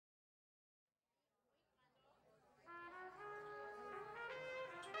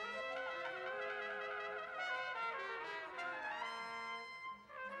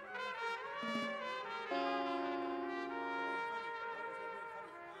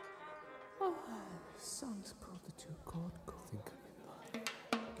Oh, songs called the two chord go. Think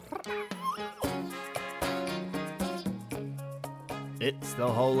It's the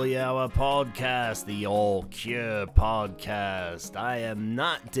Holy Hour Podcast, the All Cure Podcast. I am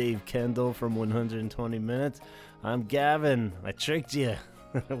not Dave Kendall from 120 Minutes. I'm Gavin. I tricked you.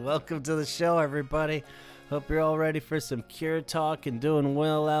 Welcome to the show, everybody. Hope you're all ready for some cure talk and doing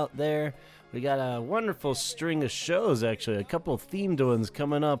well out there. We got a wonderful string of shows, actually. A couple of themed ones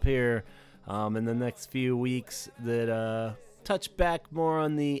coming up here in the next few weeks that touch back more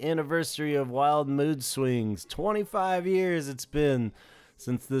on the anniversary of Wild Mood Swings. 25 years it's been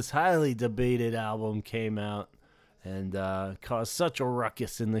since this highly debated album came out and caused such a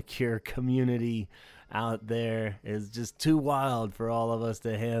ruckus in the Cure community out there. It's just too wild for all of us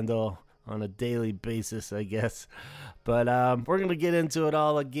to handle on a daily basis, I guess. But we're going to get into it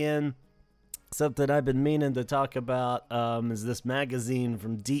all again. Something I've been meaning to talk about is this magazine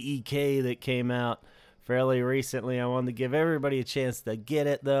from DEK that came out fairly recently. I wanted to give everybody a chance to get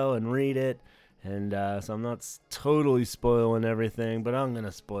it, though, and read it. And so I'm not totally spoiling everything, but I'm going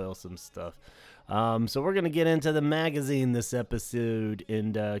to spoil some stuff. So we're going to get into the magazine this episode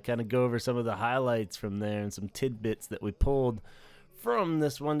and kind of go over some of the highlights from there and some tidbits that we pulled from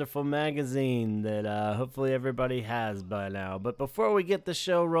this wonderful magazine that hopefully everybody has by now. But before we get the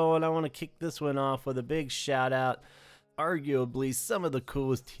show rolling, I want to kick this one off with a big shout out. Arguably some of the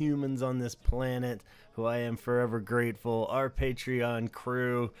coolest humans on this planet, who I am forever grateful. Our Patreon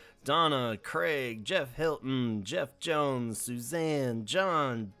crew: Donna, Craig, Jeff Hilton, Jeff Jones, Suzanne,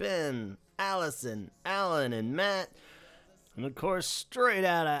 John, Ben, Allison, Alan, and Matt. And of course, straight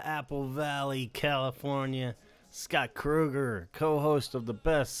out of Apple Valley, California, Scott Kruger, co-host of the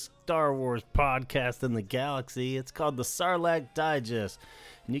best Star Wars podcast in the galaxy. It's called the Sarlacc Digest,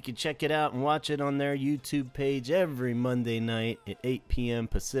 and you can check it out and watch it on their YouTube page every Monday night at 8 p.m.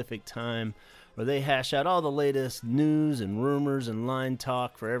 Pacific time, where they hash out all the latest news and rumors and line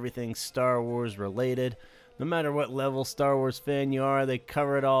talk for everything Star Wars related. No matter what level Star Wars fan you are, they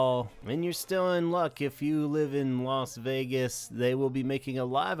cover it all. And you're still in luck if you live in Las Vegas. They will be making a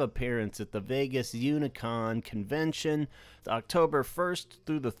live appearance at the Vegas Unicon convention, October 1st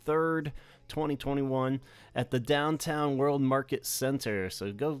through the 3rd, 2021, at the Downtown World Market Center.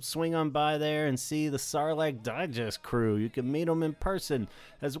 So go swing on by there and see the Sarlacc Digest crew. You can meet them in person,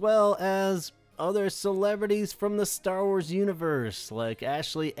 as well as other celebrities from the Star Wars universe, like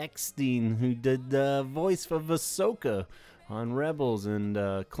Ashley Eckstein, who did the voice of Ahsoka on Rebels and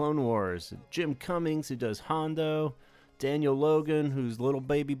Clone Wars, Jim Cummings, who does Hondo, Daniel Logan, who's little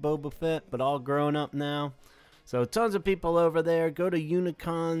baby Boba Fett, but all grown up now. So tons of people over there. Go to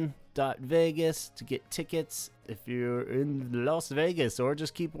unicon.vegas to get tickets if you're in Las Vegas, or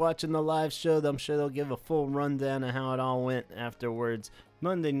just keep watching the live show. I'm sure they'll give a full rundown of how it all went afterwards.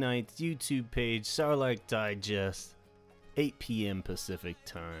 Monday night's YouTube page, Sarlacc Digest, 8 p.m. Pacific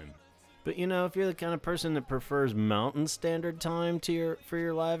time. But you know, if you're the kind of person that prefers Mountain Standard Time for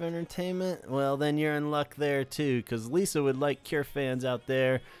your live entertainment, well, then you're in luck there too, because Lisa would like Cure fans out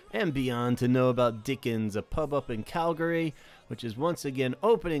there and beyond to know about Dickens, a pub up in Calgary, which is once again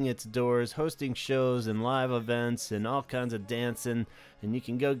opening its doors, hosting shows and live events and all kinds of dancing, and you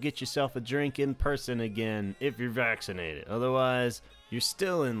can go get yourself a drink in person again if you're vaccinated. Otherwise, you're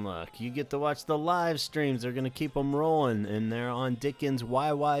still in luck. You get to watch the live streams. They're going to keep them rolling, and they're on Dickens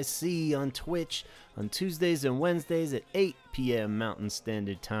YYC on Twitch on Tuesdays and Wednesdays at 8 p.m. Mountain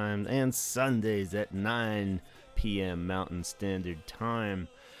Standard Time and Sundays at 9 p.m. Mountain Standard Time.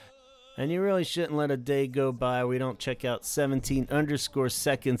 And you really shouldn't let a day go by we don't check out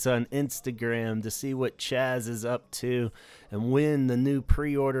 17_seconds on Instagram to see what Chaz is up to and when the new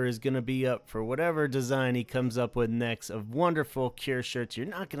pre-order is going to be up for whatever design he comes up with next of wonderful Cure shirts. You're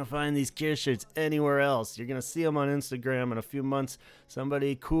not going to find these Cure shirts anywhere else. You're going to see them on Instagram in a few months,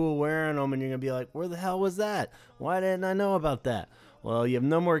 somebody cool wearing them, and you're going to be like, where the hell was that? Why didn't I know about that? Well, you have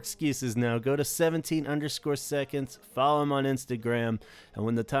no more excuses now. Go to 17_seconds, follow them on Instagram, and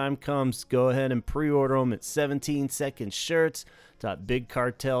when the time comes, go ahead and pre-order them at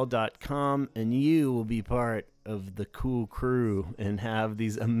 17secondshirts.bigcartel.com, and you will be part of the cool crew and have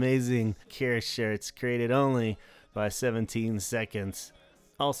these amazing Cure shirts created only by 17 Seconds,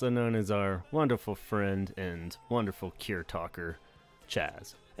 also known as our wonderful friend and wonderful Cure talker,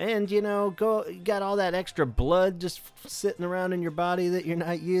 Chaz. And, you know, you got all that extra blood just sitting around in your body that you're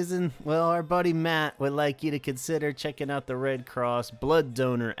not using? Well, our buddy Matt would like you to consider checking out the Red Cross Blood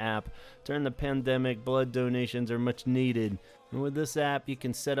Donor app. During the pandemic, blood donations are much needed. And with this app, you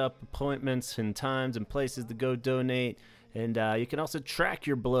can set up appointments and times and places to go donate. And you can also track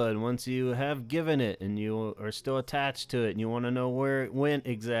your blood once you have given it and you are still attached to it and you want to know where it went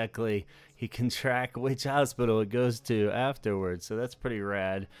exactly. You can track which hospital it goes to afterwards. So that's pretty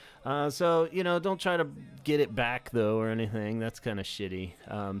rad. So, don't try to get it back, though, or anything. That's kind of shitty.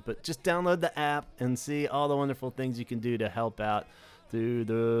 But just download the app and see all the wonderful things you can do to help out through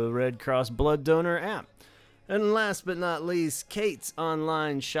the Red Cross Blood Donor app. And last but not least, Kate's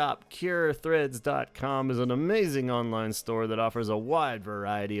online shop, CureThreads.com, is an amazing online store that offers a wide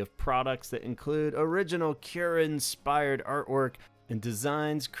variety of products that include original Cure-inspired artwork and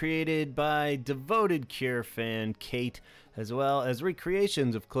designs created by devoted Cure fan Kate, as well as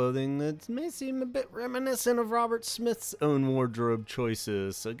recreations of clothing that may seem a bit reminiscent of Robert Smith's own wardrobe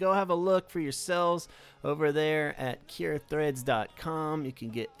choices. So go have a look for yourselves over there at CureThreads.com. You can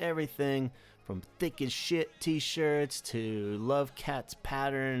get everything from thick as shit t-shirts to Love Cats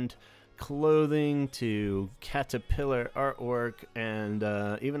patterned clothing to caterpillar artwork and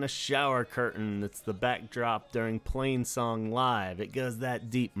even a shower curtain that's the backdrop during Plainsong Live. It goes that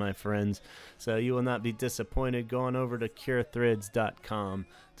deep, my friends. So you will not be disappointed going over to CureThreads.com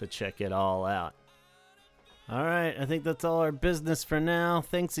to check it all out. All right, I think that's all our business for now.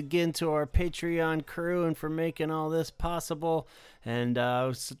 Thanks again to our Patreon crew and for making all this possible. And I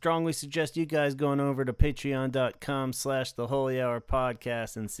would strongly suggest you guys going over to patreon.com/The Holy Hour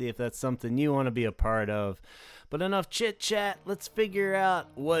Podcast and see if that's something you want to be a part of. But enough chit chat. Let's figure out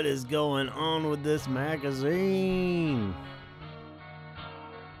what is going on with this magazine.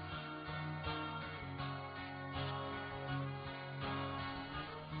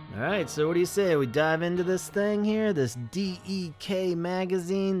 All right, so what do you say? We dive into this thing here, this DEK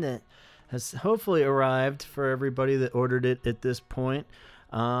Magazine that has hopefully arrived for everybody that ordered it at this point.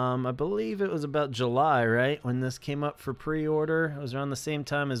 I believe it was about July, right, when this came up for pre-order. It was around the same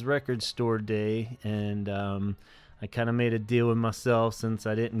time as Record Store Day, and I kind of made a deal with myself since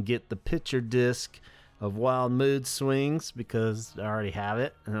I didn't get the picture disc of Wild Mood Swings because I already have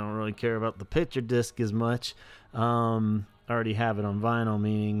it. I don't really care about the picture disc as much. I already have it on vinyl,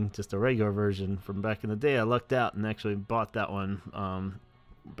 meaning just a regular version from back in the day. I lucked out and actually bought that one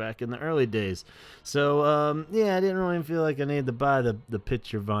back in the early days. So, I didn't really feel like I needed to buy the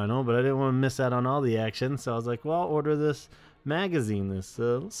picture vinyl, but I didn't want to miss out on all the action. So I was like, well, I'll order this magazine, this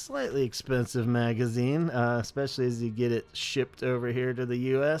slightly expensive magazine, especially as you get it shipped over here to the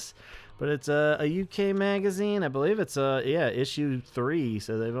U.S., but it's a UK magazine. I believe it's issue 3,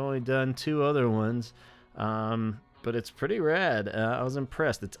 so they've only done 2 other ones. But it's pretty rad. I was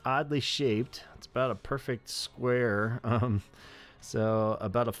impressed. It's oddly shaped. It's about a perfect square. So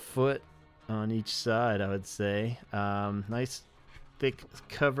about a foot on each side, I would say. Nice thick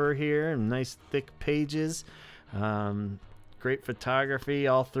cover here and nice thick pages. Great photography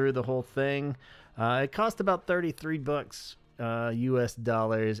all through the whole thing. It cost about $33 US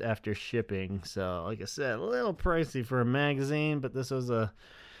dollars after shipping. So like I said, a little pricey for a magazine, but this was a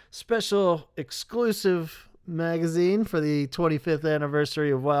special exclusive magazine for the 25th anniversary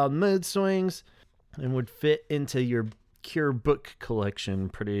of Wild Mood Swings and would fit into your Cure book collection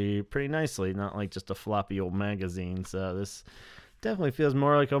pretty nicely, not like just a floppy old magazine. So this definitely feels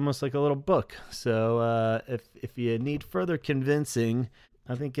more like almost like a little book. So if you need further convincing,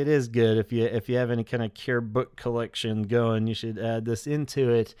 I think it is good. If you have any kind of Cure book collection going, you should add this into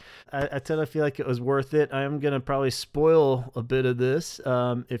it. I totally feel like it was worth it. I am going to probably spoil a bit of this.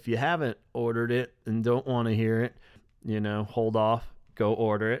 If you haven't ordered it and don't want to hear it, hold off, go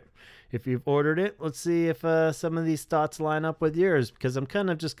order it. If you've ordered it, let's see if some of these thoughts line up with yours, because I'm kind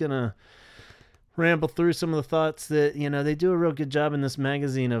of just going to ramble through some of the thoughts that, they do a real good job in this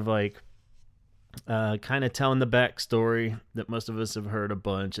magazine of kind of telling the backstory that most of us have heard a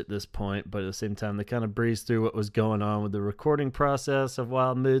bunch at this point, but at the same time they kind of breeze through what was going on with the recording process of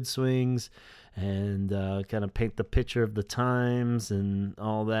Wild Mood Swings and kind of paint the picture of the times and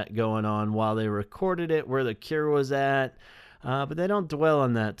all that going on while they recorded it, where the Cure was at, but they don't dwell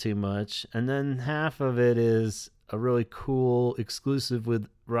on that too much. And then half of it is a really cool exclusive with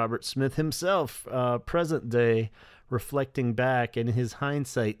Robert Smith himself, present day, reflecting back and his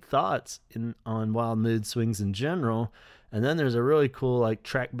hindsight thoughts on Wild Mood Swings in general. And then there's a really cool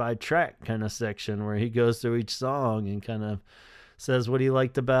track by track kind of section where he goes through each song and kind of says what he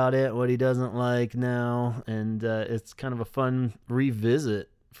liked about it, what he doesn't like now, and it's kind of a fun revisit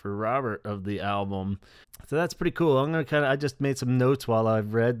for Robert of the album. So that's pretty cool. I just made some notes while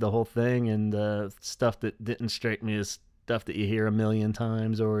I've read the whole thing, and stuff that didn't strike me as stuff that you hear a million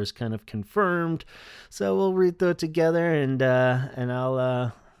times or is kind of confirmed. So we'll read through it together, and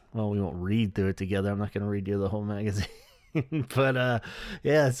I'll we won't read through it together. I'm not going to read you the whole magazine. But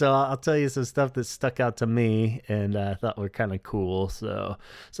yeah, so I'll tell you some stuff that stuck out to me and I thought were kind of cool. So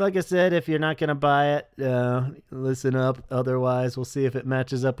like I said, if you're not gonna buy it, listen up. Otherwise, we'll see if it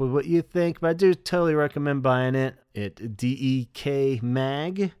matches up with what you think. But I do totally recommend buying it at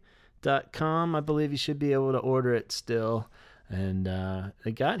DEKMag.com. I believe you should be able to order it still. And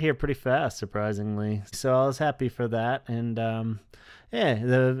it got here pretty fast, surprisingly. So I was happy for that. And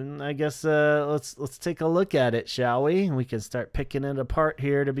I guess let's take a look at it, shall we? We can start picking it apart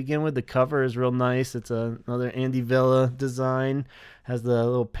here. To begin with, the cover is real nice. It's another Andy Villa design. Has the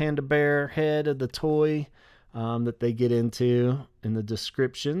little panda bear head of the toy that they get into in the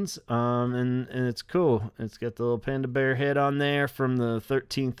descriptions. And it's cool. It's got the little panda bear head on there from the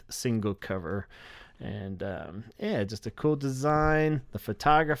 13th single cover. And just a cool design. The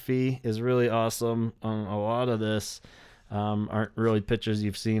photography is really awesome. A lot of this aren't really pictures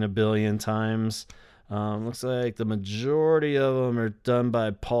you've seen a billion times. Looks like the majority of them are done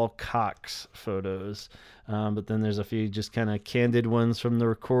by Paul Cox photos. But then there's a few just kind of candid ones from the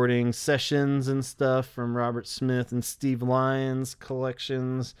recording sessions and stuff from Robert Smith and Steve Lyons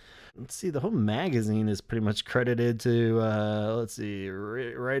collections. Let's see, the whole magazine is pretty much credited to,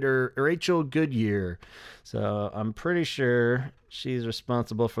 writer Rachel Goodyear. So I'm pretty sure she's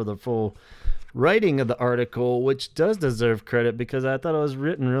responsible for the full writing of the article, which does deserve credit because I thought it was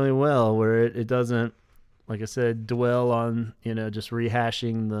written really well, where it doesn't, like I said, dwell on, just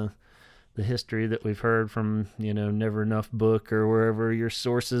rehashing the history that we've heard from, Never Enough Book or wherever your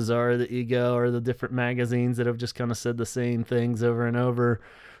sources are that you go, or the different magazines that have just kind of said the same things over and over.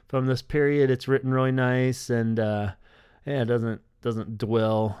 From this period, it's written really nice, and it doesn't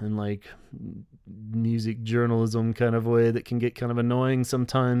dwell in like music journalism kind of way that can get kind of annoying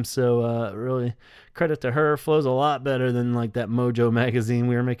sometimes. So really credit to her. Flows a lot better than like that Mojo magazine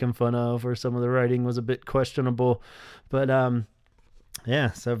we were making fun of, where some of the writing was a bit questionable. But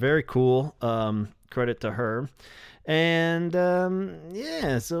so very cool. Credit to her. And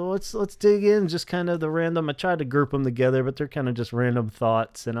so let's dig in. Just kind of the random. I tried to group them together, but they're kind of just random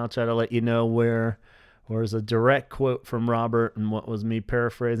thoughts, and I'll try to let you know where's a direct quote from Robert and what was me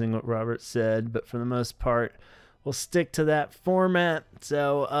paraphrasing what Robert said. But for the most part, we'll stick to that format.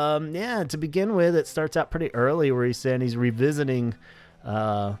 So to begin with, it starts out pretty early where he's saying he's revisiting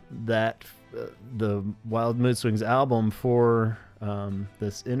the Wild Mood Swings album for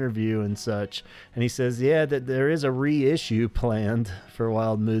this interview and such, and he says that there is a reissue planned for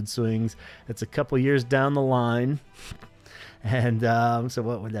Wild Mood Swings. It's a couple years down the line, and so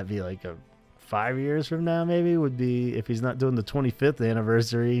what would that be, like 5 years from now? Maybe would be, if he's not doing the 25th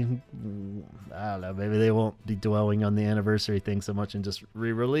anniversary. I don't know, maybe they won't be dwelling on the anniversary thing so much and just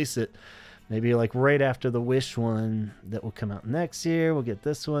re-release it. Maybe like right after the Wish one that will come out next year, we'll get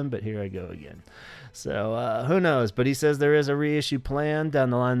this one, but here I go again. So who knows? But he says there is a reissue plan down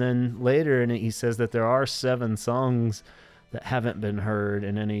the line then later, and he says that there are 7 songs that haven't been heard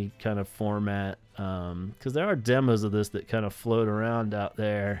in any kind of format, because there are demos of this that kind of float around out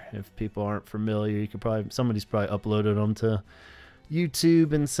there. If people aren't familiar, you could somebody's probably uploaded them to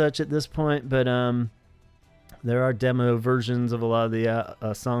YouTube and such at this point, but there are demo versions of a lot of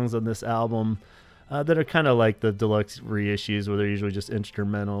the songs on this album that are kind of like the deluxe reissues, where they're usually just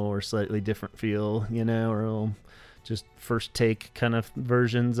instrumental or slightly different feel, or just first take kind of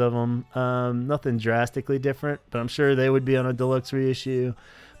versions of them. Nothing drastically different, but I'm sure they would be on a deluxe reissue.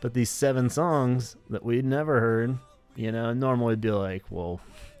 But these 7 songs that we'd never heard, normally be like, well,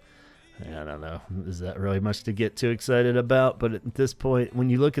 I don't know, is that really much to get too excited about? But at this point, when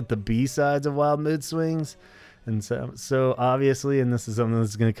you look at the B-sides of Wild Mood Swings, and so obviously, and this is something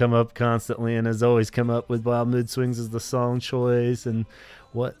that's going to come up constantly and has always come up with Wild Mood Swings, is the song choice and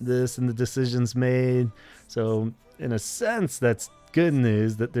what this and the decisions made. So in a sense, that's good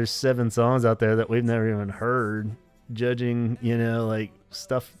news that there's 7 songs out there that we've never even heard, judging, like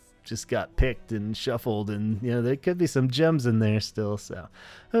stuff just got picked and shuffled, and there could be some gems in there still. So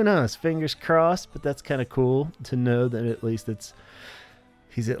who knows, fingers crossed. But that's kind of cool to know that at least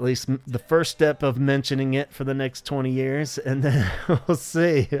he's at least the first step of mentioning it for the next 20 years, and then we'll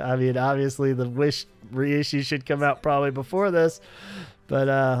see. I mean, obviously the Wish reissue should come out probably before this, but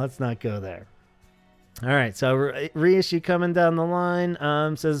let's not go there. All right, so reissue coming down the line.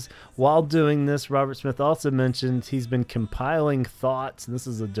 Says, while doing this, Robert Smith also mentioned he's been compiling thoughts, and this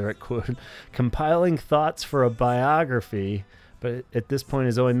is a direct quote, compiling thoughts for a biography, but at this point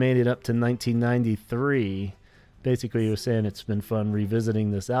has only made it up to 1993. Basically, he was saying it's been fun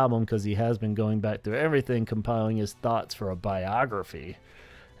revisiting this album because he has been going back through everything, compiling his thoughts for a biography.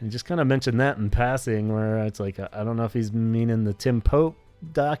 And he just kind of mentioned that in passing, where it's like, I don't know if he's meaning the Tim Pope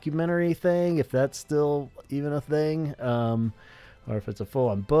documentary thing, if that's still even a thing, or if it's a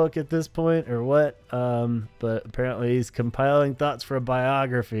full-on book at this point or what. But apparently he's compiling thoughts for a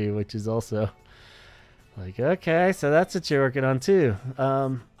biography, which is also like, okay, so that's what you're working on too.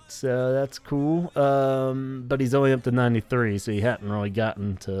 So that's cool. But he's only up to 93, so he hadn't really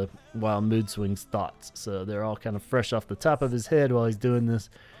gotten to Wild Mood Swings thoughts. So they're all kind of fresh off the top of his head while he's doing this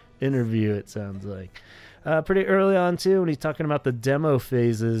interview, it sounds like. Pretty early on too, when he's talking about the demo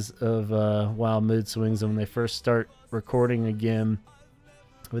phases of Wild Mood Swings, and when they first start recording again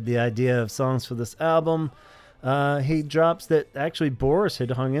with the idea of songs for this album, he drops that actually Boris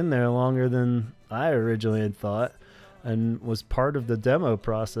had hung in there longer than I originally had thought and was part of the demo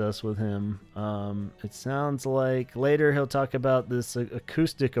process with him. It sounds like later he'll talk about this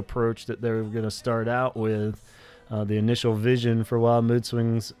acoustic approach that they were going to start out with. The initial vision for Wild Mood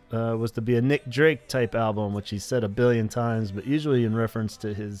Swings was to be a Nick Drake type album, which he said a billion times, but usually in reference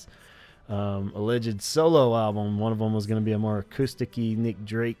to his alleged solo album. One of them was going to be a more acoustic-y Nick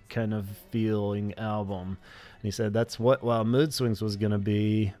Drake kind of feeling album. And he said that's what Wild Mood Swings was going to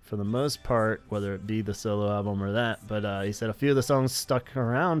be for the most part, whether it be the solo album or that. But he said a few of the songs stuck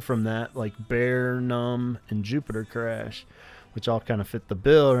around from that, like Bear, Numb, and Jupiter Crash, which all kind of fit the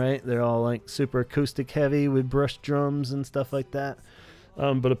bill, right? They're all like super acoustic heavy with brush drums and stuff like that.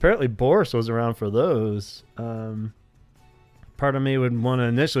 But apparently Boris was around for those. Part of me would want to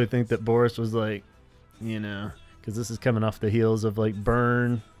initially think that Boris was like, because this is coming off the heels of like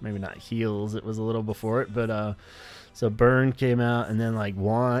Burn, maybe not heels, it was a little before it, but so Burn came out, and then like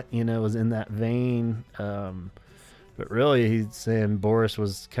Want, was in that vein. But really, he's saying Boris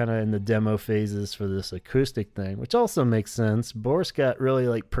was kind of in the demo phases for this acoustic thing, which also makes sense. Boris got really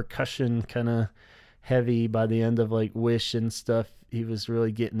like percussion kind of heavy by the end of like Wish and stuff. He was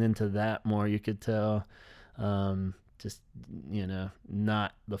really getting into that more, you could tell. Just,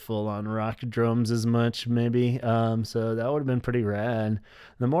 not the full-on rock drums as much, maybe. So that would have been pretty rad.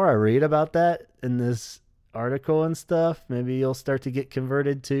 The more I read about that in this article and stuff, maybe you'll start to get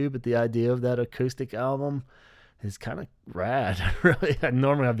converted too. But the idea of that acoustic album is kind of rad. Really,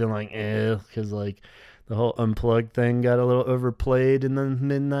 normally I've been like, because like the whole Unplugged thing got a little overplayed in the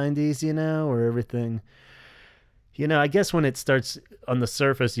mid-90s, where everything, I guess when it starts on the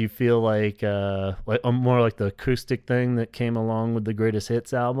surface, you feel like more like the acoustic thing that came along with the Greatest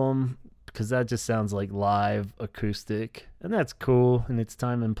Hits album, because that just sounds like live acoustic, and that's cool in its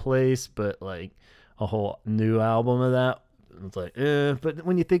time and place. But like a whole new album of that, it's like, But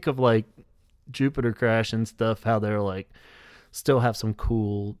when you think of like Jupiter Crash and stuff, how they're like still have some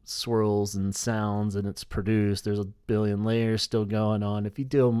cool swirls and sounds, and it's produced, there's a billion layers still going on. If you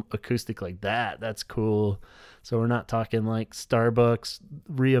do acoustic like that, that's cool. So we're not talking like Starbucks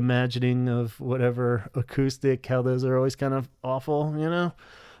reimagining of whatever acoustic, how those are always kind of awful,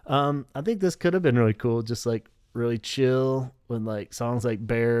 I think this could have been really cool, just like really chill with like songs like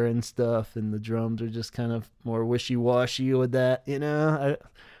Bear and stuff, and the drums are just kind of more wishy-washy with that,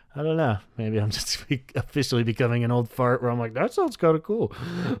 I don't know. Maybe I'm just officially becoming an old fart where I'm like, that sounds kind of cool.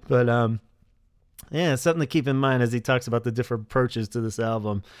 But yeah, something to keep in mind as he talks about the different approaches to this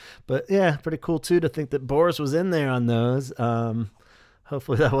album. But yeah, pretty cool too to think that Boris was in there on those.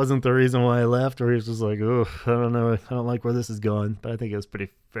 Hopefully that wasn't the reason why I left, or he was just like, oh, I don't know, I don't like where this is going. But I think it was pretty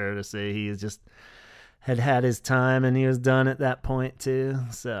fair to say he just had his time and he was done at that point too.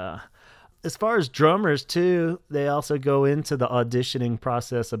 So as far as drummers too, they also go into the auditioning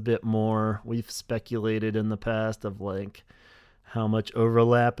process a bit more. We've speculated in the past of like how much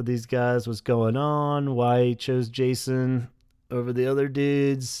overlap of these guys was going on, why he chose Jason over the other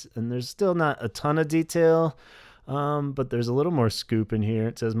dudes, and there's still not a ton of detail, but there's a little more scoop in here.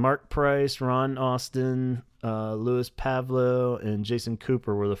 It says Mark Price, Ron Austin, Louis Pavlo, and Jason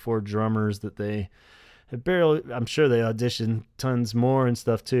Cooper were the 4 drummers that they had barely, I'm sure they auditioned tons more and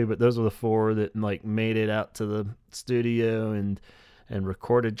stuff too, but those were the 4 that like made it out to the studio and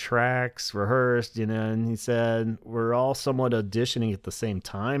recorded tracks, rehearsed, and he said, we're all somewhat auditioning at the same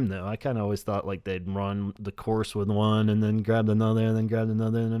time, though. I kind of always thought like they'd run the course with one and then grabbed another and then grabbed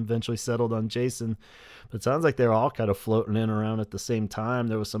another and eventually settled on Jason. But it sounds like they're all kind of floating in around at the same time.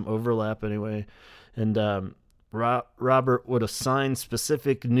 There was some overlap anyway. And Robert would assign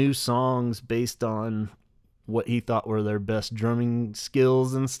specific new songs based on what he thought were their best drumming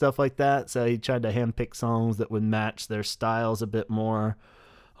skills and stuff like that. So he tried to handpick songs that would match their styles a bit more.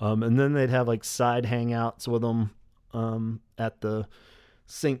 And then they'd have like side hangouts with them at the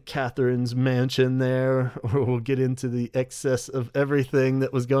St. Catherine's mansion there, or we'll get into the excess of everything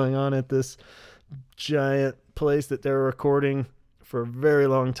that was going on at this giant place that they were recording for a very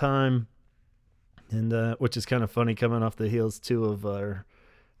long time. And which is kind of funny coming off the heels too of our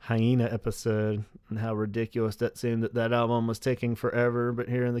Hyena episode and how ridiculous that seemed, that album was taking forever, but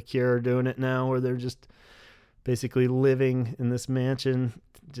here in The Cure are doing it now, where they're just basically living in this mansion,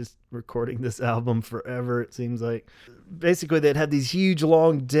 just recording this album forever, it seems like. Basically, they'd have these huge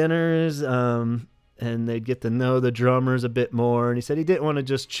long dinners, and they'd get to know the drummers a bit more. And he said he didn't want to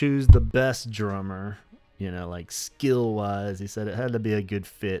just choose the best drummer, like skill-wise. He said it had to be a good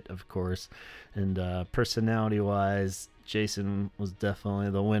fit, of course. And personality-wise, Jason was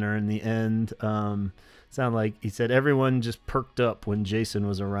definitely the winner in the end. Sound like he said everyone just perked up when Jason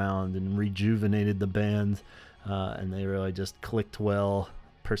was around and rejuvenated the band, and they really just clicked well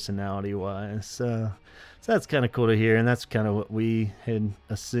personality-wise. So that's kind of cool to hear, and that's kind of what we had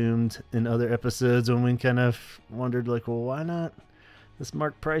assumed in other episodes when we kind of wondered, like, well, why not? This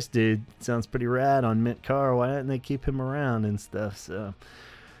Mark Price dude sounds pretty rad on Mint Car. Why didn't they keep him around and stuff? So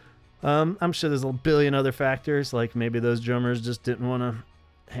I'm sure there's a billion other factors, like maybe those drummers just didn't want to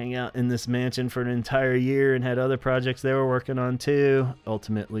hang out in this mansion for an entire year and had other projects they were working on too.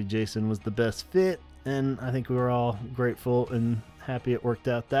 Ultimately, Jason was the best fit, and I think we were all grateful and happy it worked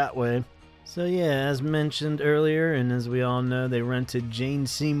out that way. So yeah, as mentioned earlier, and as we all know, they rented Jane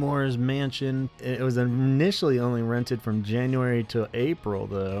Seymour's mansion. It was initially only rented from January to April,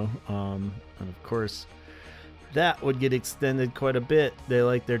 though, and of course, that would get extended quite a bit. They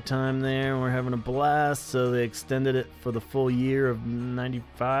liked their time there and were having a blast, so they extended it for the full year of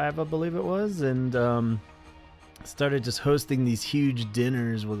 95, I believe it was, and started just hosting these huge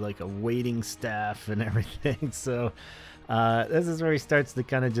dinners with like a waiting staff and everything. So this is where he starts to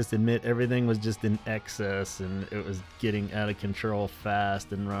kind of just admit everything was just in excess and it was getting out of control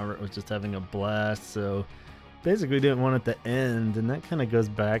fast, and Robert was just having a blast. So basically didn't want it to end, and that kind of goes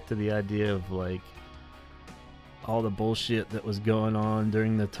back to the idea of like all the bullshit that was going on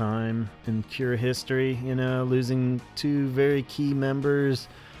during the time in Cure history, losing two very key members,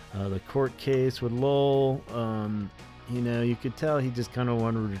 the court case with Lowell. You could tell he just kind of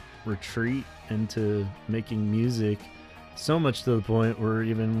wanted to retreat into making music, so much to the point where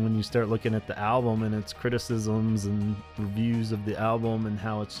even when you start looking at the album and its criticisms and reviews of the album and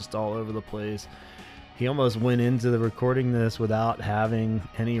how it's just all over the place, he almost went into the recording this without having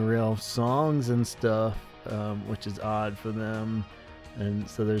any real songs and stuff. Which is odd for them, and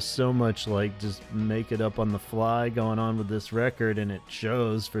so there's so much like just make it up on the fly going on with this record, and it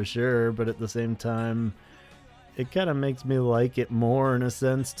shows for sure, but at the same time it kind of makes me like it more in a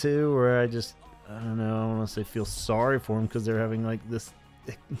sense too, where I don't know, I don't want to say feel sorry for them because they're having like this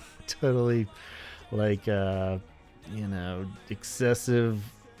totally like excessive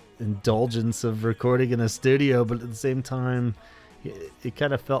indulgence of recording in a studio, but at the same time it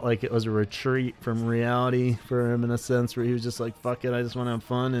kind of felt like it was a retreat from reality for him in a sense, where he was just like, fuck it, I just want to have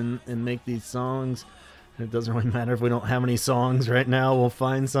fun and make these songs. And it doesn't really matter if we don't have any songs right now, we'll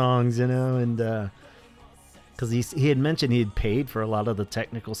find songs, and because he had mentioned he had paid for a lot of the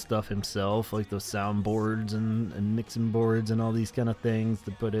technical stuff himself, like those soundboards and mixing boards and all these kind of things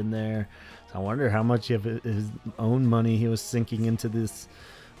to put in there. So I wonder how much of his own money he was sinking into this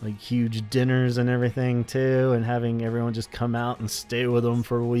like huge dinners and everything too, and having everyone just come out and stay with him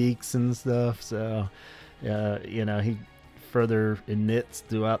for weeks and stuff. So he further admits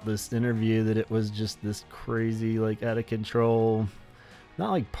throughout this interview that it was just this crazy, like out of control,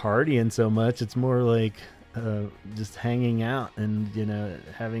 not like partying so much, it's more like just hanging out and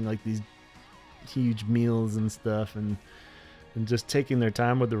having like these huge meals and stuff, and just taking their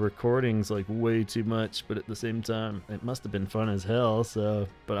time with the recordings like way too much. But at the same time, it must have been fun as hell. So,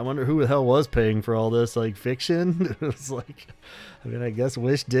 but I wonder who the hell was paying for all this, like Fiction. It was like, I guess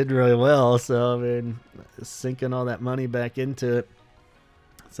Wish did really well. So, sinking all that money back into it.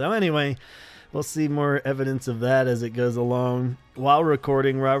 So anyway, we'll see more evidence of that as it goes along. While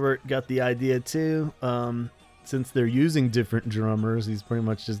recording, Robert got the idea too. Since they're using different drummers, he's pretty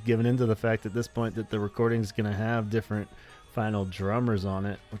much just given into the fact at this point that the recording is going to have different final drummers on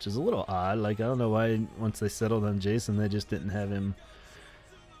it, which is a little odd. Like, I don't know why once they settled on Jason they just didn't have him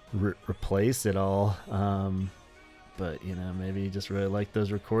replace it all, but maybe he just really liked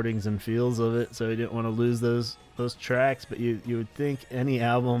those recordings and feels of it, so he didn't want to lose those tracks. But you would think any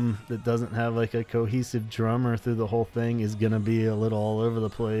album that doesn't have like a cohesive drummer through the whole thing is gonna be a little all over the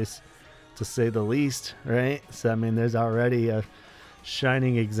place, to say the least, right? So there's already a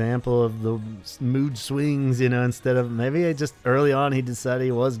shining example of the mood swings, instead of, maybe just early on he decided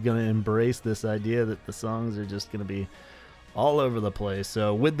he was going to embrace this idea that the songs are just going to be all over the place.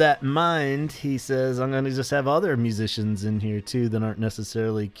 So with that in mind, he says, I'm going to just have other musicians in here too that aren't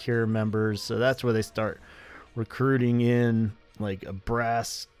necessarily Cure members. So that's where they start recruiting in like a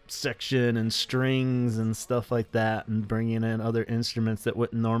brass section and strings and stuff like that, and bringing in other instruments that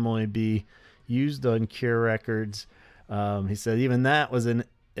wouldn't normally be used on Cure records. He said even that was in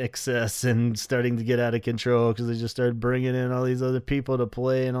excess and starting to get out of control because they just started bringing in all these other people to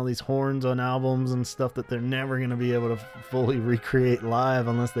play and all these horns on albums and stuff that they're never going to be able to fully recreate live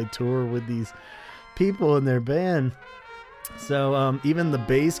unless they tour with these people in their band. So even the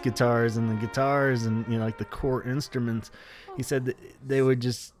bass guitars and the guitars and like the core instruments, he said that they would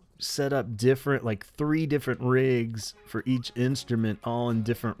just set up different, like 3 different rigs for each instrument, all in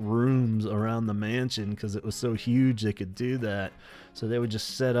different rooms around the mansion because it was so huge they could do that. So they would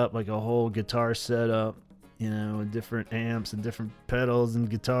just set up like a whole guitar setup, with different amps and different pedals and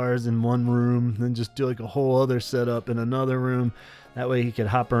guitars in one room, then just do like a whole other setup in another room. That way he could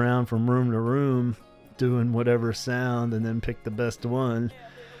hop around from room to room doing whatever sound and then pick the best one.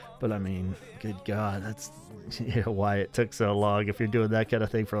 But I mean, good God, that's why it took so long. If you're doing that kind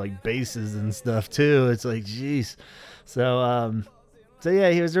of thing for like basses and stuff too, it's like, geez. So yeah,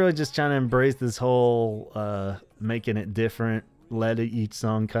 he was really just trying to embrace this whole making it different, let each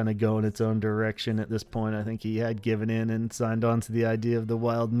song kind of go in its own direction. At this point, I think he had given in and signed on to the idea of the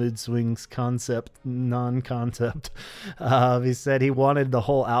Wild Mood Swings non-concept. He said he wanted the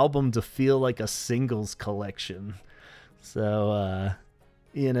whole album to feel like a singles collection. So,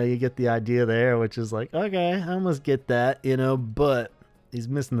 you get the idea there, which is like, okay, I almost get that, but he's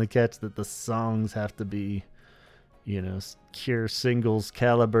missing the catch that the songs have to be, Cure singles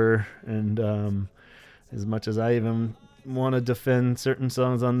caliber. And as much as I even want to defend certain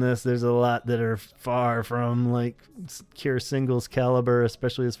songs on this, there's a lot that are far from like Cure singles caliber,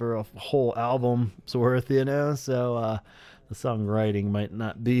 especially as for a whole album's worth, So the songwriting might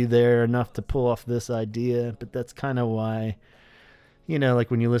not be there enough to pull off this idea, but that's kind of why, like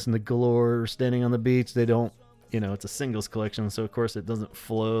when you listen to Galore or Standing on the Beach, they don't, it's a singles collection, so of course it doesn't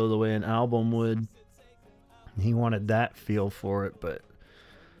flow the way an album would. He wanted that feel for it, but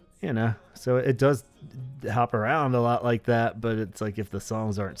so it does hop around a lot like that, but it's like if the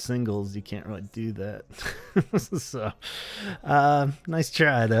songs aren't singles, you can't really do that. So, nice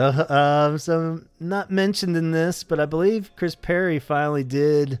try though. So not mentioned in this, but I believe Chris Perry finally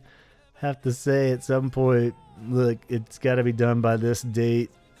did have to say at some point, look, it's got to be done by this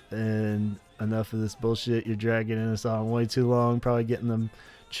date, and enough of this bullshit. You're dragging in a song way too long, probably getting them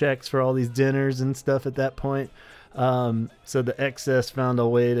checks for all these dinners and stuff at that point. So the excess found a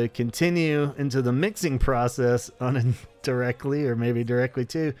way to continue into the mixing process indirectly, or maybe directly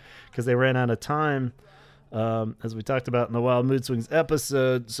too, because they ran out of time, as we talked about in the Wild Mood Swings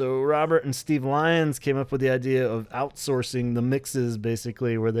episode. So Robert and Steve Lyons came up with the idea of outsourcing the mixes,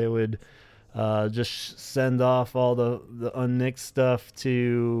 basically, where they would just send off all the unmixed stuff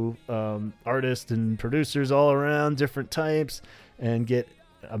to artists and producers all around, different types, and get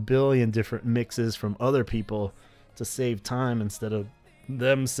a billion different mixes from other people to save time instead of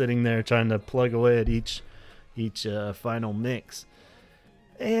them sitting there trying to plug away at each final mix.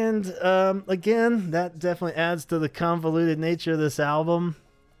 And again, that definitely adds to the convoluted nature of this album.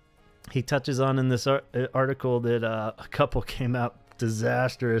 He touches on in this article that a couple came out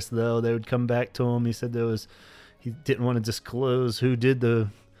disastrous, though. They would come back to him. He said he didn't want to disclose who did the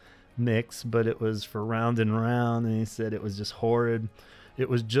mix, but it was for Round and Round, and he said it was just horrid. It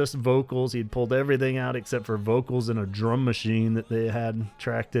was just vocals. He'd pulled everything out except for vocals and a drum machine that they had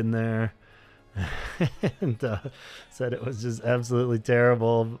tracked in there. And said it was just absolutely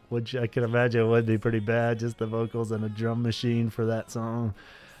terrible, which I can imagine would be pretty bad, just the vocals and a drum machine for that song.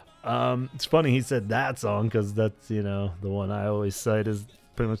 It's funny he said that song because that's, the one I always cite as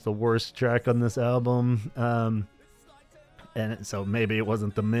pretty much the worst track on this album. And so maybe it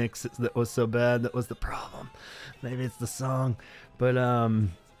wasn't the mix that was so bad that was the problem. Maybe it's the song. But,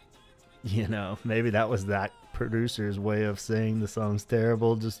 maybe that was that producer's way of saying the song's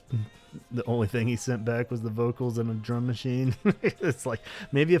terrible. Just the only thing he sent back was the vocals and a drum machine. It's like,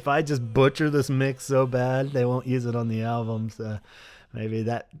 maybe if I just butcher this mix so bad, they won't use it on the album. So maybe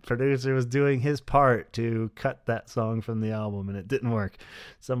that producer was doing his part to cut that song from the album, and it didn't work.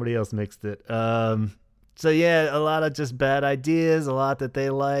 Somebody else mixed it. So yeah, a lot of just bad ideas, a lot that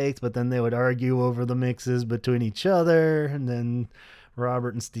they liked, but then they would argue over the mixes between each other, and then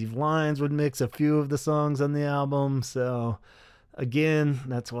Robert and Steve Lyons would mix a few of the songs on the album. So again,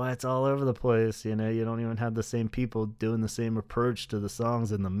 that's why it's all over the place. You don't even have the same people doing the same approach to the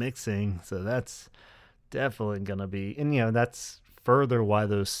songs in the mixing. So that's definitely gonna be, and that's further why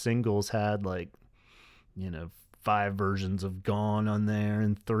those singles had 5 versions of Gone on there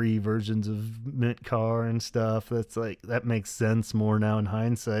and 3 versions of Mint Car and stuff. That's that makes sense more now in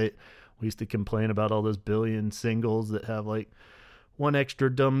hindsight. We used to complain about all those billion singles that have one extra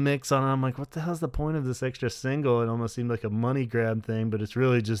dumb mix on it. I'm like, what the hell's the point of this extra single? It almost seemed like a money grab thing, but it's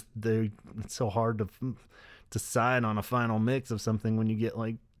really just it's so hard to decide on a final mix of something when you get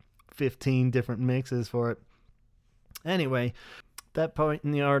like 15 different mixes for it. Anyway, at that point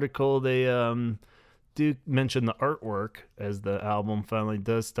in the article, they do mention the artwork as the album finally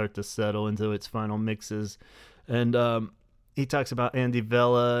does start to settle into its final mixes. And he talks about Andy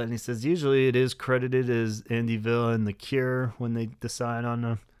Vella, and he says usually it is credited as Andy Vella and The Cure when they decide on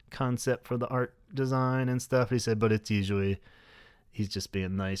a concept for the art design and stuff. He said, but it's usually, he's just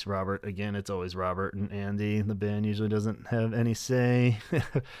being nice. Robert, again, it's always Robert and Andy. The band usually doesn't have any say.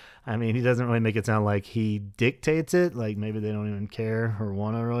 I mean, he doesn't really make it sound like he dictates it. Like maybe they don't even care or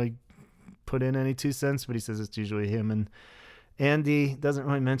want to really put in any 2 cents, but he says it's usually him and Andy. Doesn't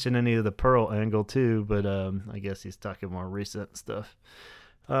really mention any of the Pearl angle too, but I guess he's talking more recent stuff.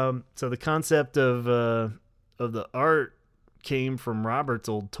 So the concept of the art came from Robert's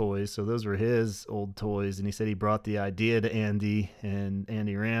old toys, so those were his old toys, and he said he brought the idea to Andy, and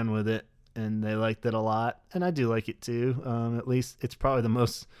Andy ran with it, and they liked it a lot, and I do like it too. At least it's probably the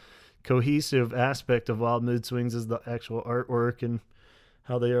most cohesive aspect of Wild Mood Swings is the actual artwork and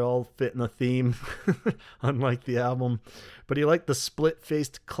how they all fit in the theme, unlike the album. But he liked the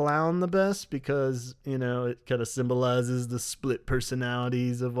split-faced clown the best because, you know, it kind of symbolizes the split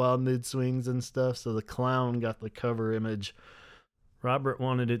personalities of Wild Mood Swings and stuff. So the clown got the cover image. Robert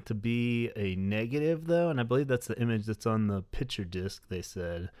wanted it to be a negative, though, and I believe that's the image that's on the picture disc, they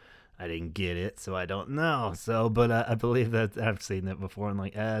said. I didn't get it, so I don't know. So, but I believe that I've seen that before in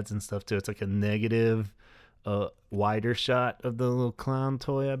like ads and stuff too. It's like a negative, wider shot of the little clown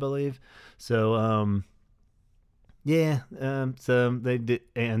toy, I believe. So, so they did.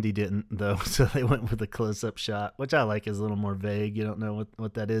 Andy didn't though, so they went with a close-up shot, which I like is a little more vague. You don't know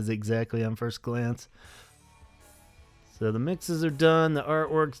what that is exactly on first glance. So the mixes are done, the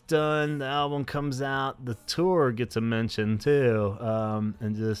artwork's done, the album comes out, the tour gets a mention too,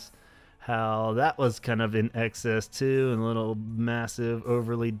 and just how that was kind of in excess too, and a little massive,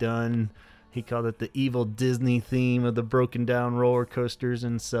 overly done. He called it the evil Disney theme of the broken down roller coasters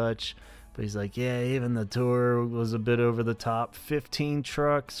and such. But he's like, yeah, even the tour was a bit over the top. 15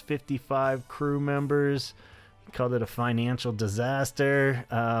 trucks, 55 crew members. He called it a financial disaster.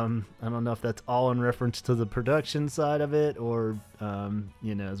 I don't know if that's all in reference to the production side of it or,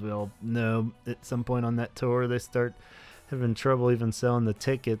 as we all know, at some point on that tour, they start having trouble even selling the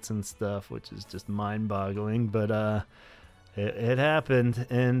tickets and stuff, which is just mind-boggling. But it happened,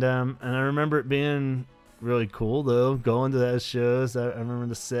 and I remember it being really cool though, going to those shows. I remember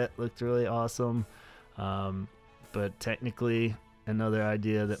the set looked really awesome, but technically another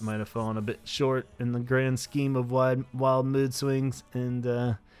idea that might have fallen a bit short in the grand scheme of Wild Mood Swings,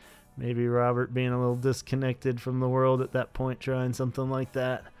 and maybe Robert being a little disconnected from the world at that point, trying something like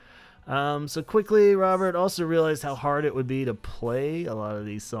that. So quickly, Robert also realized how hard it would be to play a lot of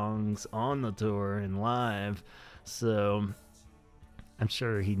these songs on the tour and live. So I'm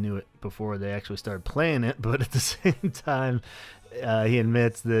sure he knew it before they actually started playing it, but at the same time, he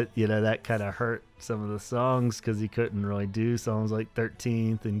admits that, that kind of hurt some of the songs because he couldn't really do songs like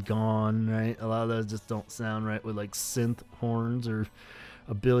 13th and Gone, right? A lot of those just don't sound right with like synth horns or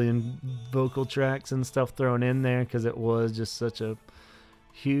a billion vocal tracks and stuff thrown in there because it was just such a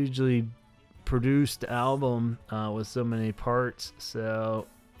hugely produced album with so many parts. So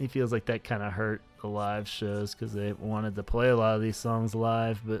he feels like that kind of hurt the live shows because they wanted to play a lot of these songs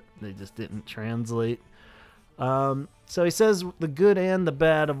live, but they just didn't translate. So he says the good and the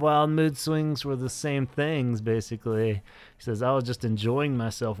bad of Wild Mood Swings were the same things, basically. He says, I was just enjoying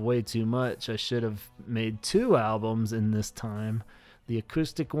myself way too much. I should have made 2 albums in this time, the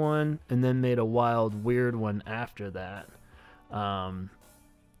acoustic one, and then made a wild, weird one after that.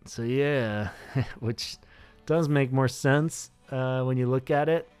 So yeah, which does make more sense when you look at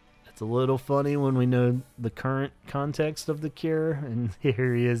it. It's a little funny when we know the current context of The Cure, and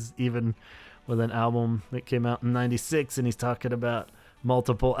here he is even with an album that came out in 96, and he's talking about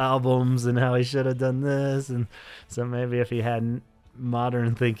multiple albums and how he should have done this. And so maybe if he had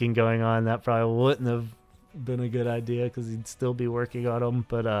modern thinking going on, that probably wouldn't have been a good idea because he'd still be working on them.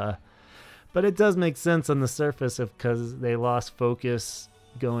 But it does make sense on the surface because they lost focus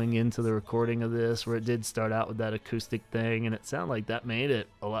going into the recording of this, where it did start out with that acoustic thing, and it sounded like that made it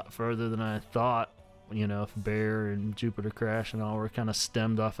a lot further than I thought. If Bear and Jupiter Crash and all were kind of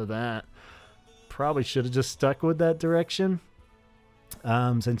stemmed off of that. Probably should have just stuck with that direction.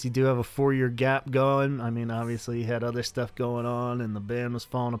 Since you do have a 4-year gap going, I mean, obviously you had other stuff going on and the band was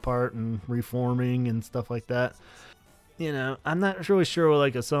falling apart and reforming and stuff like that. I'm not really sure what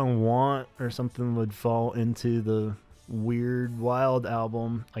like a song Want or something would fall into the weird, wild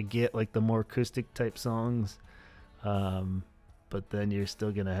album. I get like the more acoustic type songs, but then you're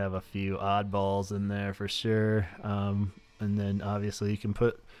still gonna have a few oddballs in there for sure. And then obviously you can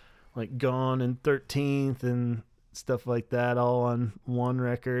put like Gone and 13th and stuff like that all on one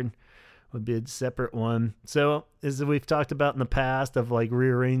record. Would be a separate one. So as we've talked about in the past of like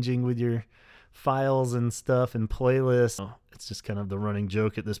rearranging with your files and stuff and playlists, it's just kind of the running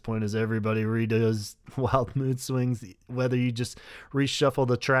joke at this point is everybody redoes Wild Mood Swings, whether you just reshuffle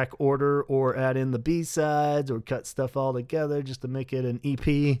the track order or add in the B-sides or cut stuff all together just to make it an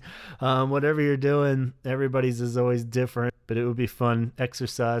EP. Whatever you're doing, everybody's is always different, but it would be fun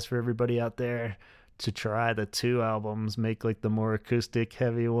exercise for everybody out there to try the two albums, make like the more acoustic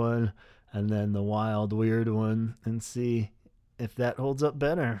heavy one and then the wild weird one, and see if that holds up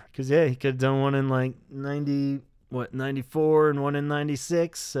better. Because yeah, he could have done one in like 94 and one in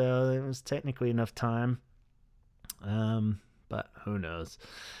 96, so it was technically enough time. But who knows?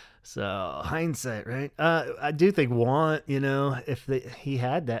 So hindsight, right? I do think Want, if he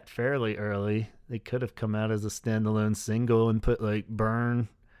had that fairly early, they could have come out as a standalone single and put like Burn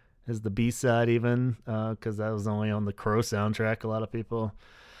as the B-side even, because that was only on the Crow soundtrack. A lot of people,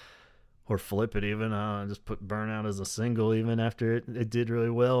 or flip it even, just put Burn out as a single even after it did really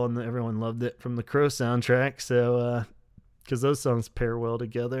well and everyone loved it from the Crow soundtrack. So because those songs pair well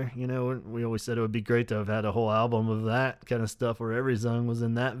together, we always said it would be great to have had a whole album of that kind of stuff where every song was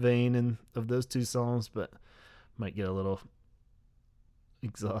in that vein and of those two songs, but might get a little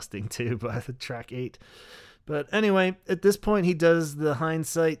exhausting too by the track 8. But anyway, at this point he does the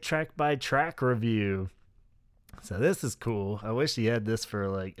hindsight track by track review. So this is cool. I wish he had this for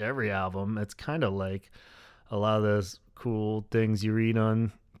like every album. It's kind of like a lot of those cool things you read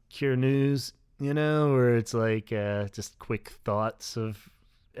on Cure News, where it's like just quick thoughts of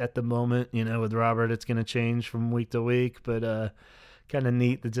at the moment, with Robert, it's going to change from week to week, but kind of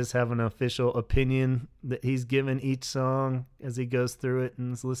neat to just have an official opinion that he's given each song as he goes through it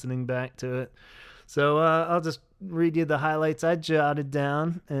and is listening back to it. So I'll just read you the highlights I jotted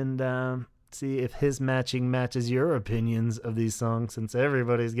down and see if his matches your opinions of these songs, since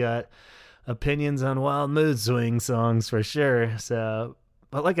everybody's got opinions on Wild Mood Swing songs for sure. So,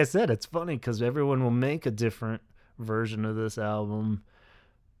 but like I said, it's funny because everyone will make a different version of this album,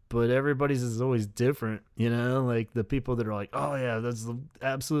 but everybody's is always different, like the people that are like, oh yeah, that's the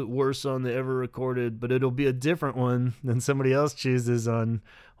absolute worst song they ever recorded, but it'll be a different one than somebody else chooses on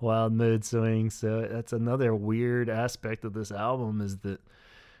Wild Mood Swing. So that's another weird aspect of this album, is that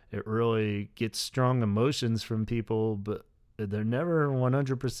it really gets strong emotions from people, but they're never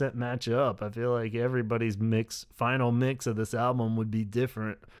 100% match up. I feel like everybody's final mix of this album would be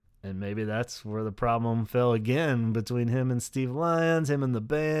different. And maybe that's where the problem fell again between him and Steve Lyons, him and the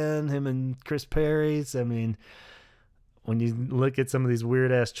band, him and Chris Perry's. I mean, when you look at some of these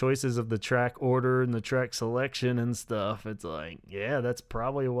weird-ass choices of the track order and the track selection and stuff, it's like, yeah, that's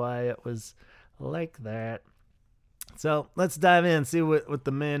probably why it was like that. So let's dive in, see what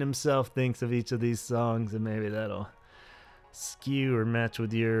the man himself thinks of each of these songs, and maybe that'll skew or match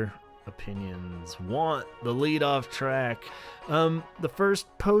with your opinions. Want, the lead-off track. The first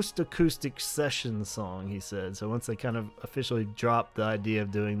post-acoustic session song, he said. So once they kind of officially dropped the idea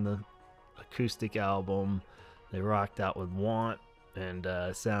of doing the acoustic album, they rocked out with Want, and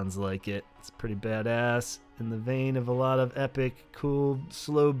sounds like it. It's pretty badass, in the vein of a lot of epic, cool,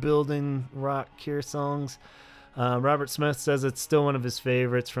 slow-building rock Cure songs. Robert Smith says it's still one of his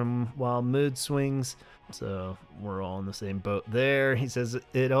favorites from Wild Mood Swings, so we're all in the same boat there. He says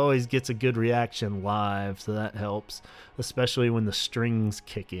it always gets a good reaction live, so that helps, especially when the strings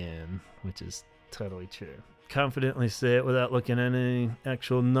kick in, which is totally true. Confidently say it without looking at any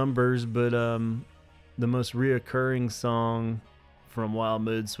actual numbers, but the most reoccurring song from Wild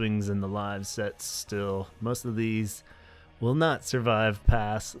Mood Swings in the live sets still. Most of these will not survive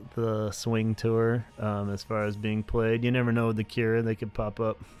past the Swing tour as far as being played. You never know with The Cure. They could pop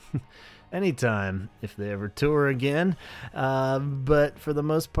up anytime if they ever tour again. But for the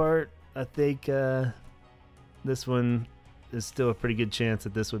most part, I think this one is still a pretty good chance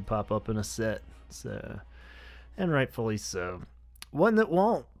that this would pop up in a set. So, and rightfully so. One that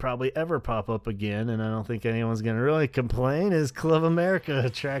won't probably ever pop up again, and I don't think anyone's going to really complain, is Club America,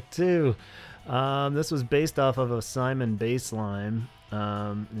 track 2. This was based off of a Simon bass line.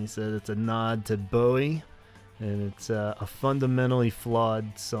 And he said it's a nod to Bowie, and it's a fundamentally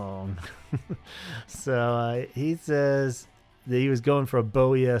flawed song. So he says that he was going for a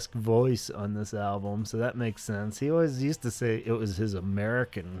Bowie-esque voice on this album, so that makes sense. He always used to say it was his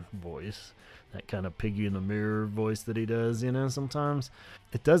American voice, that kind of piggy in the mirror voice that he does, sometimes.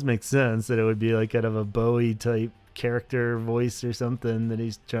 It does make sense that it would be like out of a Bowie type character voice or something that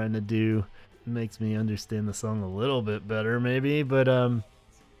he's trying to do. It makes me understand the song a little bit better, maybe. But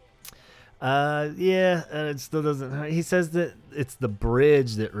it still doesn't. He says that it's the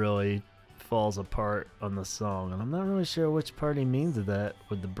bridge that really falls apart on the song, and I'm not really sure which part he means of that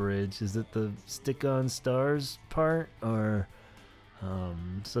with the bridge. Is it the stick on stars part, or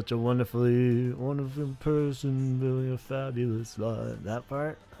such a wonderful person, really a fabulous life, that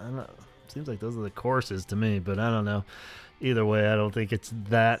part? I don't know. Seems like those are the choruses to me, but I don't know. Either way, I don't think it's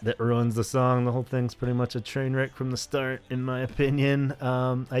that ruins the song. The whole thing's pretty much a train wreck from the start, in my opinion.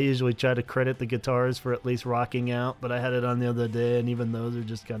 I usually try to credit the guitars for at least rocking out, but I had it on the other day, and even those are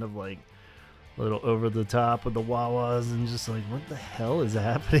just kind of like a little over the top with the wah-wahs, and just like, what the hell is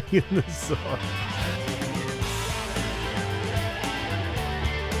happening in this song?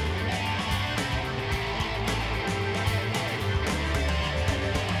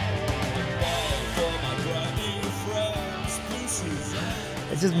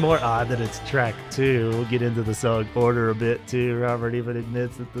 It's just more odd that it's track 2. We'll get into the song order a bit too. Robert even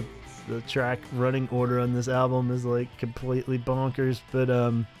admits that the track running order on this album is like completely bonkers, but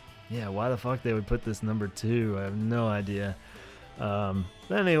yeah, why the fuck they would put this number 2, I have no idea.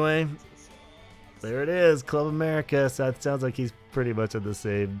 Anyway, there it is, Club America. So it sounds like he's pretty much of the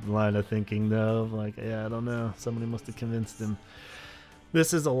same line of thinking though. Like, yeah, I don't know, somebody must have convinced him.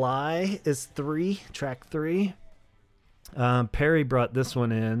 This Is a Lie is 3, track 3. Perry brought this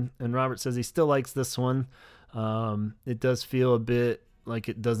one in, and Robert says he still likes this one. It does feel a bit like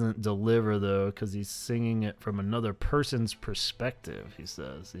it doesn't deliver though, because he's singing it from another person's perspective. He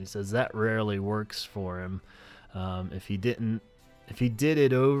says that rarely works for him. If he did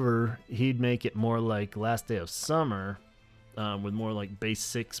it over, he'd make it more like Last Day of Summer, with more like bass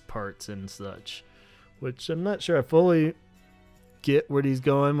 6 parts and such, which I'm not sure I fully get where he's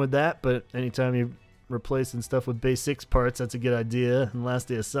going with that, but anytime you replacing stuff with bass 6 parts, that's a good idea. And Last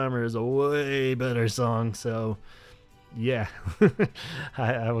Day of Summer is a way better song, so yeah.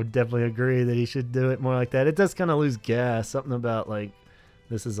 I would definitely agree that he should do it more like that. It does kind of lose gas, something about like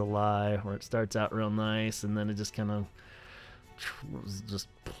This Is a Lie, where it starts out real nice and then it just kind of just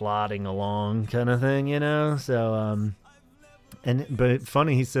plodding along kind of thing, you know. So but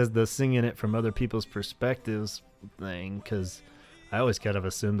funny, he says the singing it from other people's perspectives thing, because I always kind of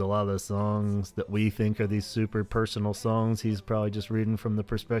assumed a lot of the songs that we think are these super personal songs, he's probably just reading from the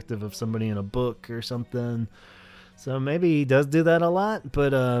perspective of somebody in a book or something. So maybe he does do that a lot,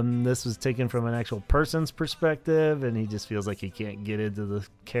 but this was taken from an actual person's perspective, and he just feels like he can't get into the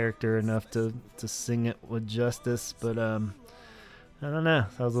character enough to sing it with justice. But I don't know.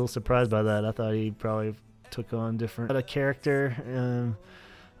 I was a little surprised by that. I thought he probably took on different a character.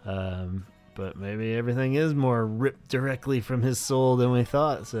 But maybe everything is more ripped directly from his soul than we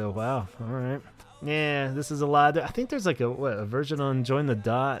thought. So, wow. All right. Yeah, This Is a Lie. I think there's like a version on Join the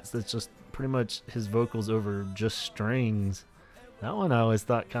Dots that's just pretty much his vocals over just strings. That one I always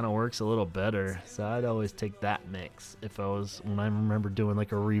thought kind of works a little better. So I'd always take that mix. When I remember doing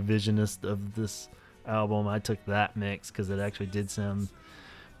like a revisionist of this album, I took that mix because it actually did sound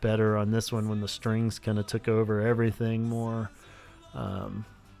better on this one when the strings kind of took over everything more.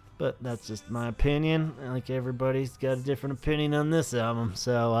 But that's just my opinion. Like, everybody's got a different opinion on this album.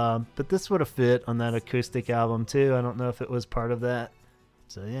 So, but this would have fit on that acoustic album too. I don't know if it was part of that.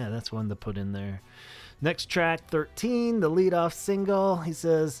 So yeah, that's one to put in there. Next track, 13, the lead-off single. He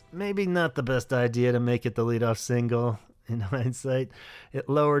says, maybe not the best idea to make it the lead-off single. In hindsight, it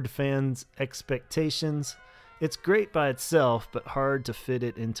lowered fans' expectations. It's great by itself, but hard to fit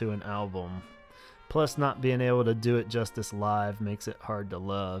it into an album. Plus, not being able to do it justice live makes it hard to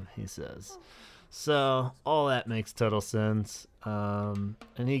love, he says. So, all that makes total sense. And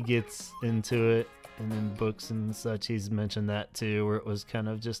he gets into it, and in books and such, he's mentioned that too, where it was kind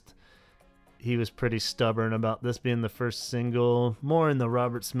of just, he was pretty stubborn about this being the first single, more in the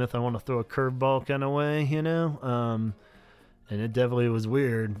Robert Smith, I want to throw a curveball kind of way, you know? And it definitely was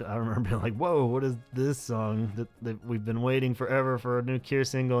weird. I remember being like, whoa, what is this song that we've been waiting forever for a new Cure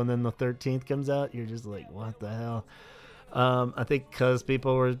single, and then the 13th comes out? You're just like, what the hell? I think because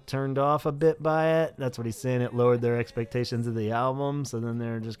people were turned off a bit by it. That's what he's saying. It lowered their expectations of the album. So then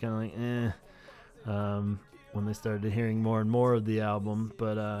they're just kind of like, when they started hearing more and more of the album.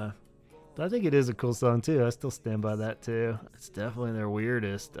 But I think it is a cool song, too. I still stand by that, too. It's definitely their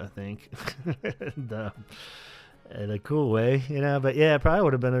weirdest, I think. In a cool way, you know. But yeah, it probably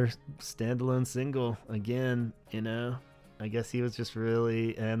would have been a standalone single again, you know. I guess he was just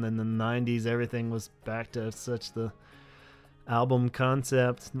really, and in the 90s everything was back to such the album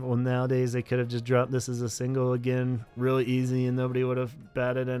concept. Well, nowadays they could have just dropped this as a single again really easy and nobody would have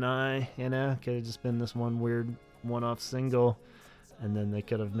batted an eye, you know. Could have just been this one weird one-off single, and then they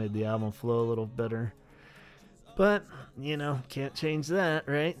could have made the album flow a little better. But, can't change that,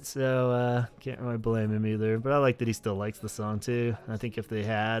 right? So, can't really blame him either. But I like that he still likes the song, too. I think if they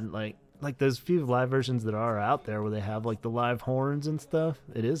had, like those few live versions that are out there where they have, like, the live horns and stuff,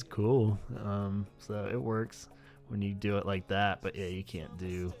 it is cool. So it works when you do it like that. But, yeah, you can't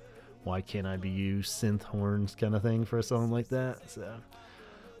do Why Can't I Be You synth horns kind of thing for a song like that. So,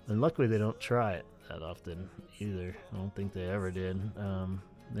 and luckily they don't try it that often either. I don't think they ever did.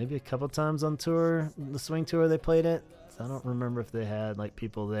 Maybe a couple times on tour, the swing tour, they played it. So I don't remember if they had like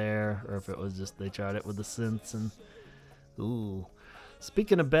people there or if it was just they tried it with the synths. And ooh,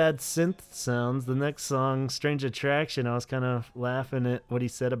 speaking of bad synth sounds, the next song, Strange Attraction, I was kind of laughing at what he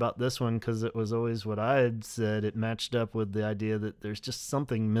said about this one because it was always what I had said. It matched up with the idea that there's just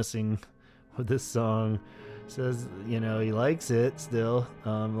something missing with this song. Says, he likes it still,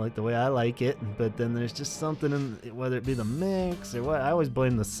 like the way I like it, but then there's just something in, whether it be the mix or what. I always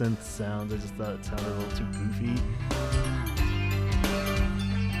blame the synth sound. I just thought it sounded a little too goofy.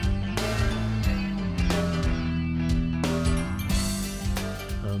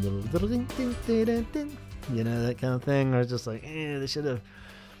 That kind of thing. I was just like, they should have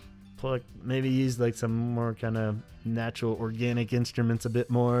maybe used like some more kind of natural organic instruments a bit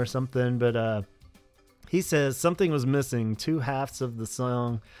more or something, but he says something was missing, 2 halves of the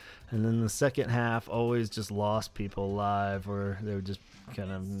song, and then the second half always just lost people live, or they would just kind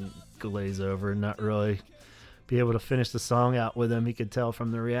of glaze over and not really be able to finish the song out with him. He could tell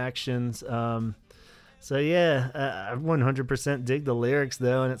from the reactions. So yeah, I 100% dig the lyrics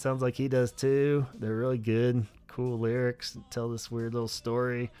though, and it sounds like he does too. They're really good, cool lyrics, tell this weird little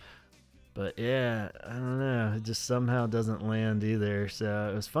story. But yeah, I don't know, it just somehow doesn't land either.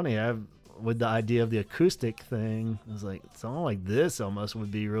 So it was funny, with the idea of the acoustic thing, I was like, something like this almost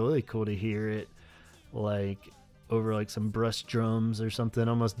would be really cool to hear it like over like some brush drums or something,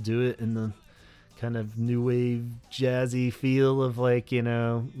 almost do it in the kind of new wave jazzy feel of like,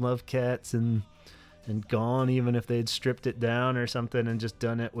 Love Cats and Gone, even if they'd stripped it down or something and just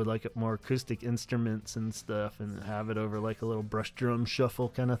done it with like more acoustic instruments and stuff and have it over like a little brush drum shuffle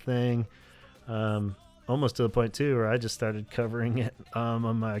kind of thing. Almost to the point too where I just started covering it on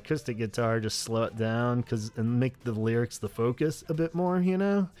my acoustic guitar, just slow it down and make the lyrics the focus a bit more,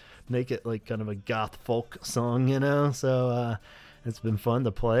 make it like kind of a goth folk song, so it's been fun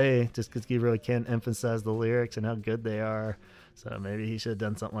to play just because you really can't emphasize the lyrics and how good they are. So maybe he should have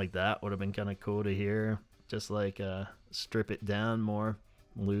done something like that. Would have been kind of cool to hear, just like strip it down more,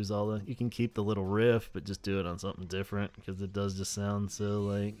 lose all you can keep the little riff but just do it on something different because it does just sound so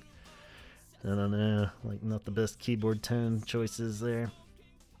like, I don't know, like not the best keyboard tone choices there.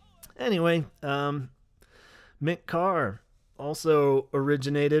 Anyway, Mint Carr also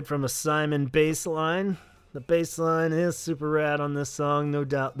originated from a Simon bass line. The bass line is super rad on this song, no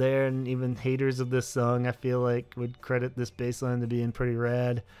doubt there, and even haters of this song, I feel like, would credit this bass line to being pretty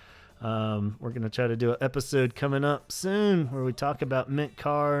rad. We're going to try to do an episode coming up soon where we talk about Mint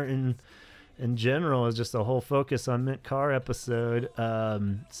Carr in general, is just a whole focus on Mint Carr episode.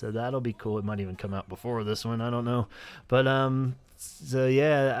 So that'll be cool. It might even come out before this one, I don't know. But so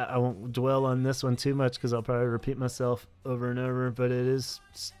yeah, I won't dwell on this one too much because I'll probably repeat myself over and over, but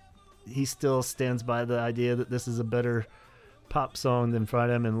he still stands by the idea that this is a better pop song than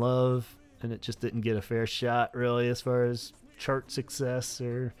Friday I'm in Love, and it just didn't get a fair shot really as far as chart success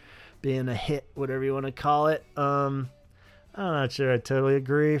or being a hit, whatever you want to call it. I'm not sure I totally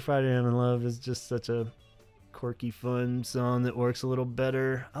agree. Friday I'm in Love is just such a quirky, fun song that works a little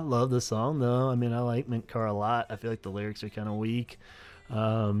better. I love the song though. I mean, I like Mint Carr a lot. I feel like the lyrics are kind of weak.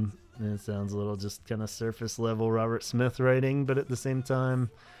 And it sounds a little just kind of surface level Robert Smith writing, but at the same time,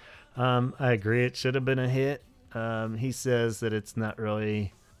 I agree it should have been a hit. He says that it's not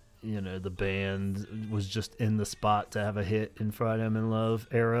really, the band was just in the spot to have a hit in Friday I'm in Love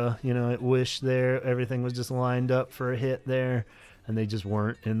era. At Wish there, everything was just lined up for a hit there, and they just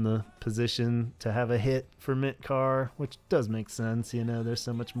weren't in the position to have a hit for Mint Carr, which does make sense. There's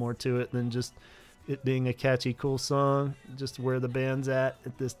so much more to it than just it being a catchy, cool song, just where the band's at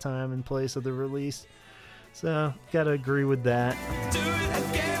this time and place of the release. So, gotta agree with that.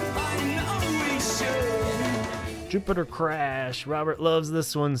 Jupiter Crash. Robert loves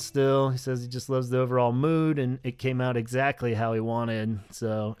this one still. He says he just loves the overall mood, and it came out exactly how he wanted.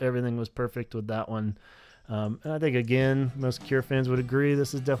 So everything was perfect with that one. And I think, again, most Cure fans would agree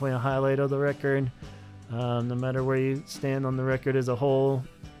this is definitely a highlight of the record. No matter where you stand on the record as a whole,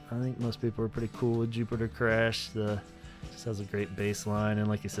 I think most people are pretty cool with Jupiter Crash. Just has a great bass line, and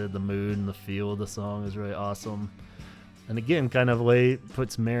like you said, the mood and the feel of the song is really awesome. And again, kind of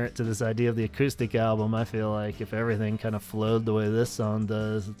puts merit to this idea of the acoustic album. I feel like if everything kind of flowed the way this song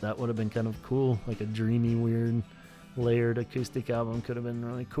does, that would have been kind of cool. Like a dreamy, weird, layered acoustic album could have been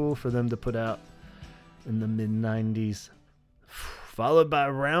really cool for them to put out in the mid-90s. Followed by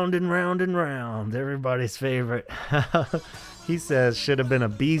Round and Round and Round, everybody's favorite. He says should have been a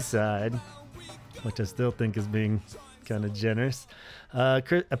B-side, which I still think is being kind of generous.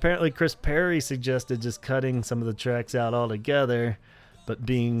 Apparently Chris Perry suggested just cutting some of the tracks out altogether, but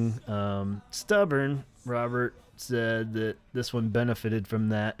being stubborn, Robert said that this one benefited from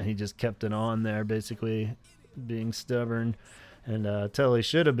that, and he just kept it on there, basically being stubborn. And totally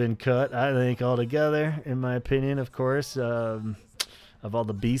should have been cut, I think, altogether, in my opinion, of course. Of all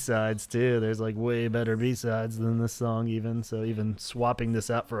the B-sides, too, there's like way better B-sides than this song even, so even swapping this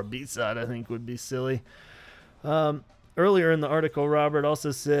out for a B-side, I think, would be silly. Earlier in the article, Robert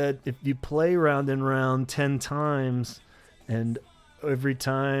also said if you play Round and Round 10 times and every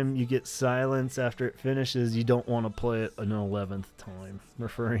time you get silence after it finishes, you don't want to play it an 11th time,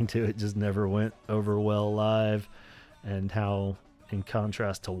 referring to it just never went over well live, and how, in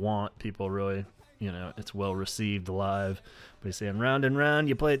contrast to Want, people really, it's well received live. But he's saying Round and Round,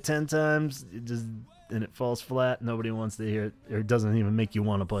 you play it 10 times, and it falls flat, nobody wants to hear it, or it doesn't even make you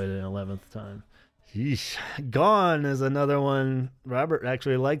want to play it an 11th time. Yeesh. Gone is another one Robert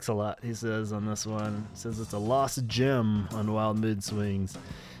actually likes a lot, he says on this one. He says it's a lost gem on Wild Mood Swings,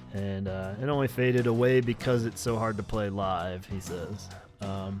 and it only faded away because it's so hard to play live, he says.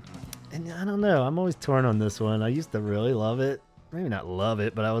 And I don't know, I'm always torn on this one. I used to really love it. Maybe not love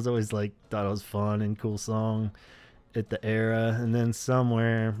it, but I was always thought it was fun and cool song at the era. And then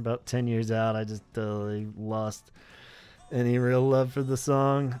somewhere about 10 years out, I just totally lost any real love for the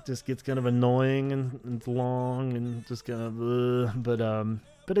song. It just gets kind of annoying and it's long and just kind of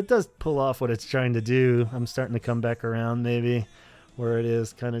but it does pull off what it's trying to do. I'm starting to come back around maybe, where it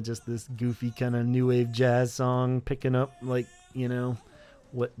is kind of just this goofy kind of new wave jazz song, picking up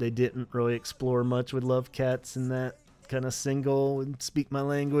what they didn't really explore much with Love Cats and that kind of single and Speak My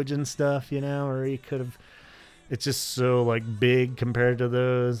Language and stuff, or you could have, it's just so big compared to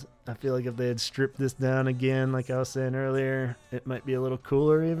those. I feel like if they had stripped this down again, like I was saying earlier, it might be a little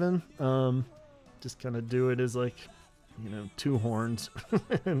cooler even. Just kind of do it as two horns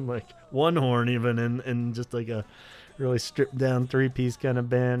and one horn even, and just a really stripped down 3-piece kind of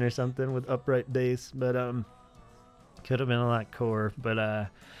band or something with upright bass. But could have been a lot cooler.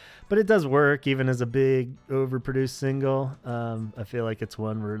 But it does work even as a big overproduced single. I feel like it's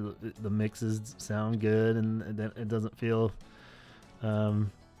one where the mixes sound good and it doesn't feel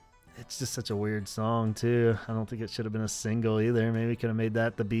it's just such a weird song too. I don't think it should have been a single either. Maybe could have made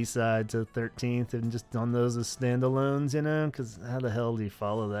that the B-side to 13th and just done those as standalones, because how the hell do you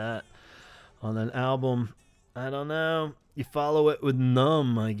follow that on an album? I don't know. You follow it with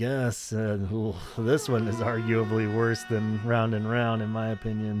Numb, I guess. This one is arguably worse than Round and Round, in my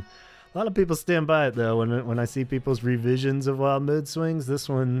opinion. A lot of people stand by it, though. When I see people's revisions of Wild Mood Swings, this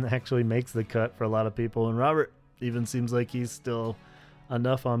one actually makes the cut for a lot of people. And Robert even seems like he's still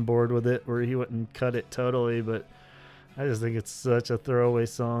enough on board with it where he wouldn't cut it totally. But I just think it's such a throwaway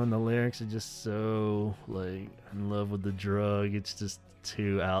song. The lyrics are just so, in love with the drug. It's just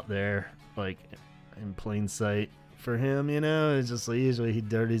too out there, in plain sight for him, It's just usually he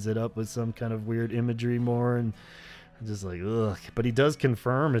dirties it up with some kind of weird imagery more, and just ugh. But he does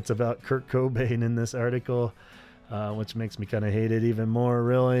confirm it's about Kurt Cobain in this article, which makes me kind of hate it even more,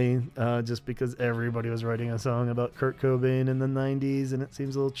 really, just because everybody was writing a song about Kurt Cobain in the 90s, and it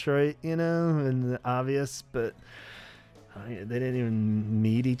seems a little trite, and obvious, but they didn't even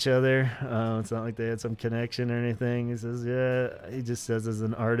meet each other. It's not like they had some connection or anything. He says, he just says as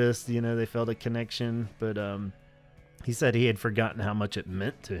an artist, they felt a connection, but he said he had forgotten how much it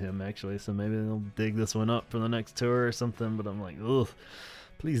meant to him, actually, so maybe they'll dig this one up for the next tour or something, but I'm like, ugh,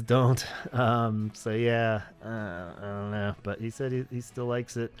 please don't. So yeah, I don't know, but he said he still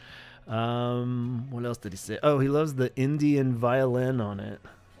likes it. What else did he say? Oh, he loves the Indian violin on it.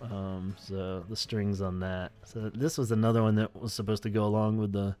 So the strings on that. So this was another one that was supposed to go along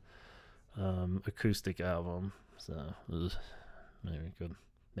with the acoustic album, so maybe we could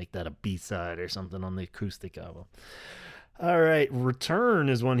make that a B-side or something on the acoustic album. All right, Return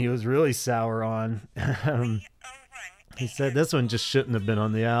is one he was really sour on. He said this one just shouldn't have been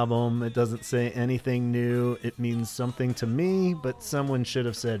on the album. It doesn't say anything new. It means something to me, but someone should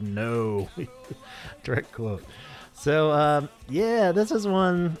have said no. Direct quote. So, this is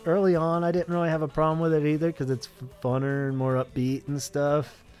one early on. I didn't really have a problem with it either because it's funner and more upbeat and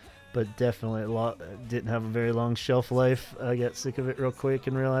stuff. but definitely didn't have a very long shelf life. I got sick of it real quick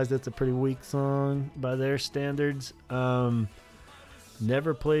and realized it's a pretty weak song by their standards.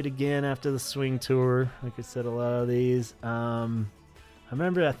 Never played again after the Swing tour. Like I said, a lot of these.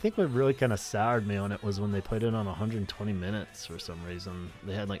 I think what really kind of soured me on it was when they played it on 120 minutes for some reason.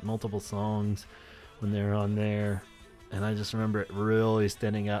 They had like multiple songs when they were on there. And I just remember it really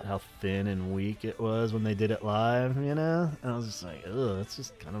standing out how thin and weak it was when they did it live, you know? And I was just like, ugh, that's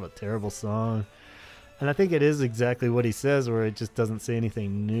just kind of a terrible song. And I think it is exactly what he says, where it just doesn't say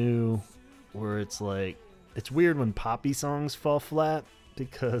anything new, where it's like, it's weird when poppy songs fall flat,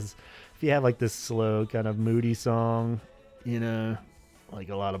 because if you have like this slow kind of moody song, you know, like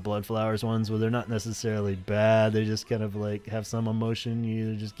a lot of Bloodflowers ones where they're not necessarily bad, they just kind of like have some emotion, you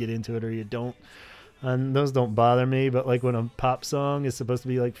either just get into it or you don't, and those don't bother me. But like when a pop song is supposed to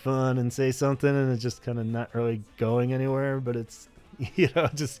be like fun and say something and it's just kind of not really going anywhere, but it's, you know,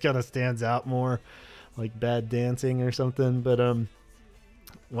 it just kind of stands out more, like Bad Dancing or something. But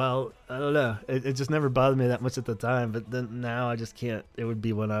well, I don't know, it just never bothered me that much at the time, but then now I just can't. It would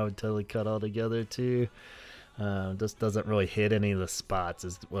be one I would totally cut altogether too. Just doesn't really hit any of the spots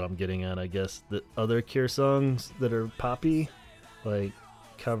is what I'm getting at, I guess. The other Cure songs that are poppy, like,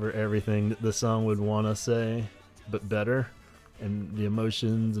 cover everything that the song would want to say, but better. And the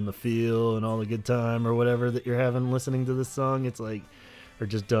emotions and the feel and all the good time or whatever that you're having listening to this song, it's like, are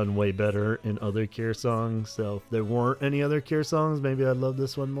just done way better in other Cure songs. So if there weren't any other Cure songs, maybe I'd love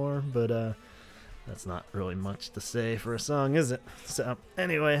this one more, but that's not really much to say for a song, is it? So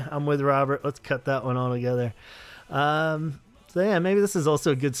anyway, I'm with Robert. Let's cut that one all together. So yeah, maybe this is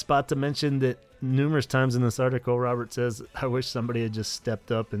also a good spot to mention that numerous times in this article, Robert says, I wish somebody had just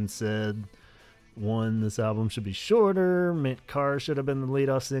stepped up and said, one, this album should be shorter. Mint Car should have been the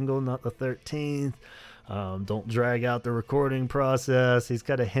leadoff single, not the 13th. Don't drag out the recording process. He's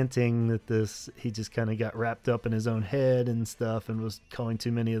kind of hinting that he just kind of got wrapped up in his own head and stuff and was calling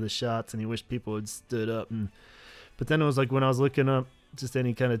too many of the shots, and he wished people had stood up. But then it was like when I was looking up just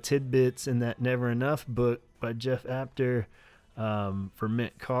any kind of tidbits in that Never Enough book by Jeff Apter for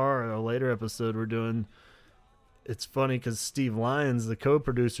Mint Car, a later episode we're doing. It's funny because Steve Lyons, the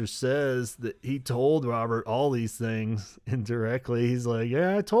co-producer, says that he told Robert all these things indirectly. He's like,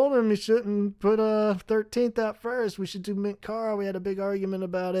 yeah, I told him he shouldn't put 13th out first. We should do Mint Car. We had a big argument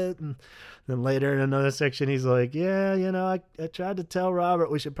about it. And then later in another section, he's like, yeah, you know, I tried to tell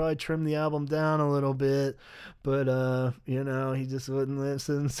Robert we should probably trim the album down a little bit. But, you know, he just wouldn't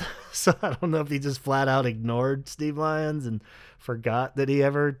listen. So I don't know if he just flat out ignored Steve Lyons and forgot that he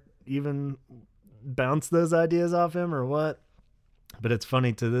ever even bounce those ideas off him or what. But it's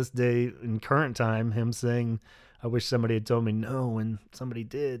funny to this day in current time, him saying, I wish somebody had told me no when somebody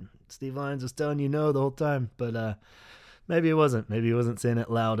did. Steve Lyons was telling you no the whole time. But maybe he wasn't saying it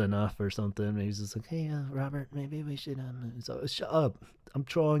loud enough or something. Maybe he's just like, hey, Robert, maybe we should shut up, I'm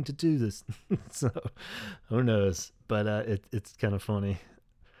trying to do this. So who knows, but it's kind of funny.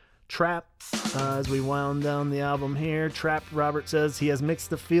 Trap, as we wound down the album here. Trap, Robert says he has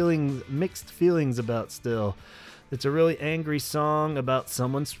mixed feelings about still. It's a really angry song about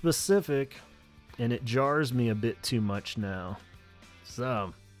someone specific, and it jars me a bit too much now.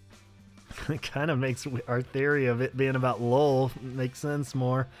 So it kind of makes our theory of it being about Lowell make sense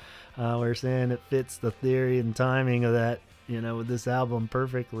more. We're saying it fits the theory and timing of that, you know, with this album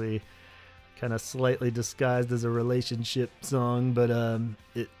perfectly. Kind of slightly disguised as a relationship song, but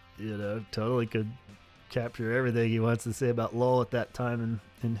it, you know, totally could capture everything he wants to say about Lowell at that time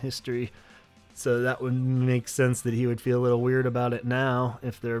in history. So that would make sense that he would feel a little weird about it now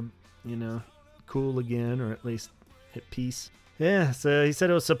if they're, you know, cool again, or at least at peace. Yeah, so he said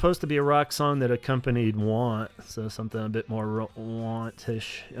it was supposed to be a rock song that accompanied Want, so something a bit more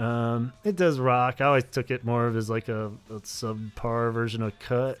Want-ish. It does rock. I always took it more of as like a subpar version of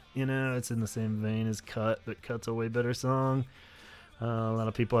Cut, you know. It's in the same vein as Cut, but Cut's a way better song. A lot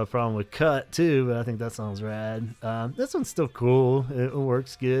of people have a problem with Cut too, but I think that song's rad. This one's still cool. It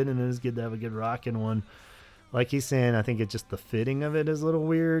works good, and it is good to have a good rockin' one. Like he's saying, I think it's just the fitting of it is a little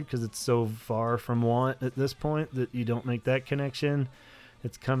weird because it's so far from Want at this point that you don't make that connection.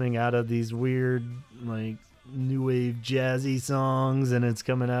 It's coming out of these weird, like, new wave jazzy songs, and it's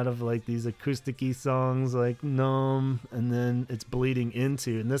coming out of like these acoustic-y songs like Numb, and then it's bleeding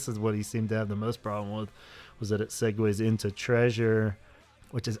into, and this is what he seemed to have the most problem with, was that it segues into Treasure,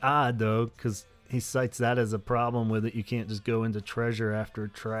 which is odd though, because he cites that as a problem with it. You can't just go into Treasure after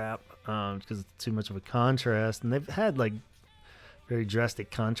Trap because it's too much of a contrast, and they've had like very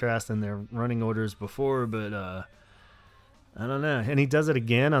drastic contrast in their running orders before, but I don't know. And he does it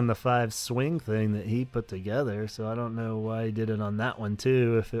again on the 5 swing thing that he put together. So I don't know why he did it on that one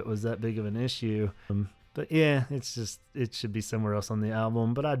too, if it was that big of an issue. But yeah, it should be somewhere else on the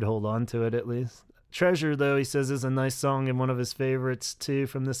album, but I'd hold on to it at least. Treasure, though, he says is a nice song and one of his favorites too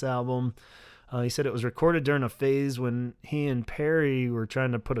from this album. He said it was recorded during a phase when he and Perry were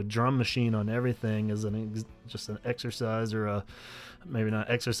trying to put a drum machine on everything as just an exercise, or maybe not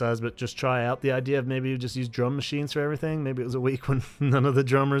exercise, but just try out the idea of maybe you just use drum machines for everything. Maybe it was a week when none of the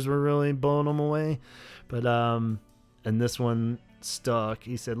drummers were really blowing them away. But and this one stuck.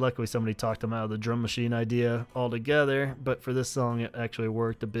 He said luckily somebody talked him out of the drum machine idea altogether, but for this song it actually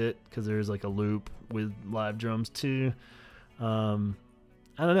worked a bit because there's like a loop with live drums too.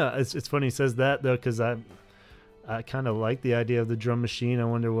 I don't know. It's funny he says that though, because I kind of like the idea of the drum machine. I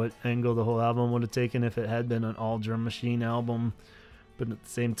wonder what angle the whole album would have taken if it had been an all drum machine album. But at the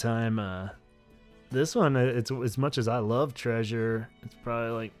same time, this one, it's as much as I love Treasure, it's probably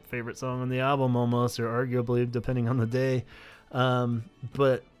like favorite song on the album almost, or arguably depending on the day.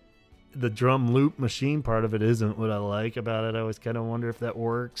 But the drum loop machine part of it isn't what I like about it. I always kind of wonder if that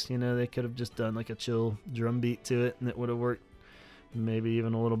works. You know, they could have just done like a chill drum beat to it and it would have worked maybe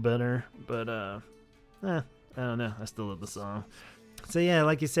even a little better. But I don't know. I still love the song. So yeah,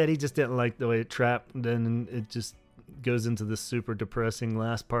 like you said, he just didn't like the way it trapped. Then it just goes into this super depressing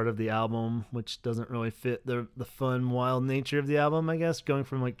last part of the album, which doesn't really fit the fun, wild nature of the album, I guess. Going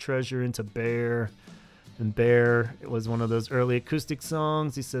from like Treasure into Bear. And Bear, it was one of those early acoustic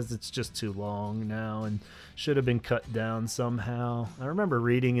songs. He says it's just too long now and should have been cut down somehow. I remember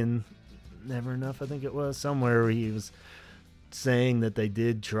reading in Never Enough, I think it was, somewhere where he was saying that they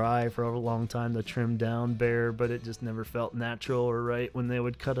did try for a long time to trim down Bear, but it just never felt natural or right when they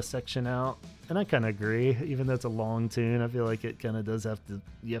would cut a section out. And I kind of agree. Even though it's a long tune, I feel like it kind of does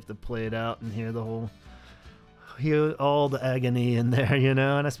you have to play it out and hear all the agony in there, you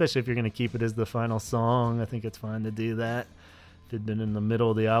know, and especially if you're going to keep it as the final song, I think it's fine to do that. If it'd been in the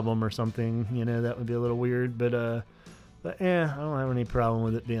middle of the album or something, you know, that would be a little weird, but yeah, I don't have any problem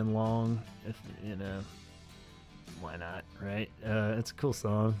with it being long. If, you know, why not, right? It's a cool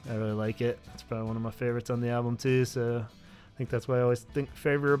song. I really like it. It's probably one of my favorites on the album too, so I think that's why I always think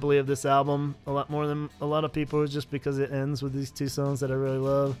favorably of this album a lot more than a lot of people, is just because it ends with these 2 songs that I really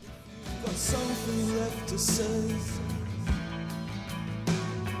love. Got something left to say.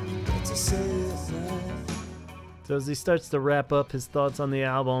 Got to say it now. So as he starts to wrap up his thoughts on the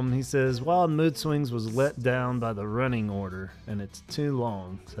album, he says, Wild Mood Swings was let down by the running order, and it's too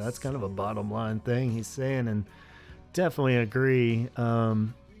long. So that's kind of a bottom line thing he's saying, and definitely agree.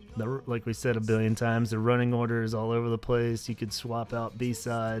 Like we said a billion times, the running order is all over the place. You could swap out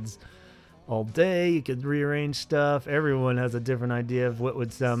B-sides all day. You could rearrange stuff. Everyone has a different idea of what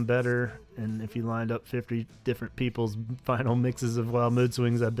would sound better, and if you lined up 50 different people's final mixes of Wild Mood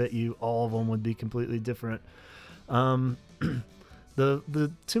Swings, I bet you all of them would be completely different. The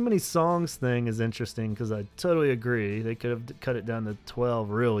too many songs thing is interesting because I totally agree. They could have cut it down to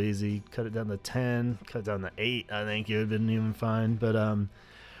 12 real easy, cut it down to 10, cut it down to 8. I think it would have been even fine.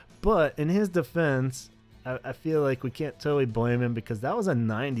 But in his defense, I feel like we can't totally blame him because that was a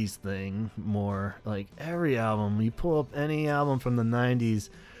 90s thing more. Like every album, you pull up any album from the 90s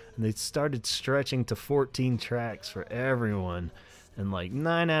and they started stretching to 14 tracks for everyone. And like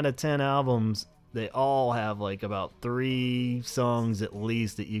 9 out of 10 albums, they all have like about 3 songs at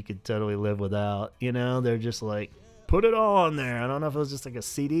least that you could totally live without. You know, they're just like, put it all on there. I don't know if it was just like a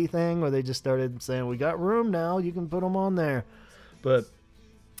CD thing where they just started saying, we got room now, you can put them on there. But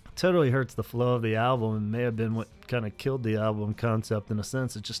totally hurts the flow of the album and may have been what kind of killed the album concept in a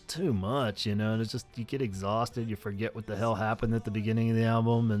sense. It's just too much, you know, and it's just, you get exhausted, you forget what the hell happened at the beginning of the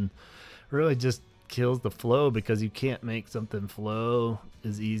album, and really just kills the flow because you can't make something flow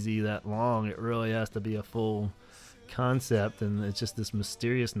as easy that long. It really has to be a full concept, and it's just this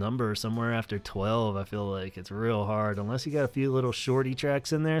mysterious number somewhere after 12. I feel like it's real hard unless you got a few little shorty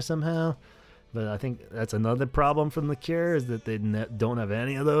tracks in there somehow. But I think that's another problem from The Cure, is that they don't have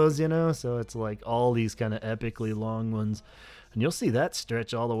any of those, you know? So it's like all these kind of epically long ones. And you'll see that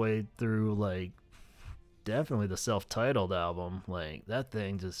stretch all the way through, like, definitely the self-titled album. Like, that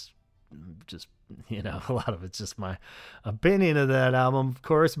thing just, you know, a lot of it's just my opinion of that album, of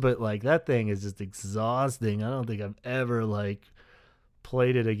course. But, like, that thing is just exhausting. I don't think I've ever, like,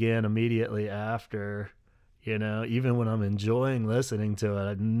 played it again immediately after. You know, even when I'm enjoying listening to it,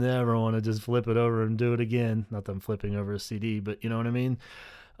 I'd never want to just flip it over and do it again. Not that I'm flipping over a CD, but you know what I mean?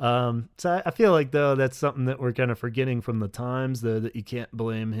 So I feel like, though, that's something that we're kind of forgetting from the times, though, that you can't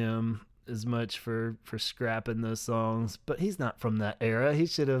blame him as much for scrapping those songs. But he's not from that era. He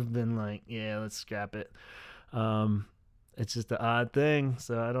should have been like, yeah, let's scrap it. it's just an odd thing.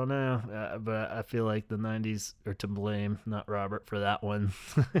 So I don't know. But I feel like the 90s are to blame, not Robert, for that one.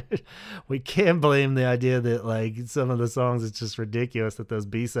 We can't blame the idea that like some of the songs, it's just ridiculous that those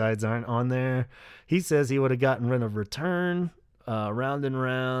B-sides aren't on there. He says he would have gotten rid of Return, Round and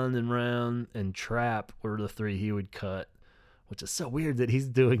Round and Round, and Trap were the 3 he would cut. Which is so weird that he's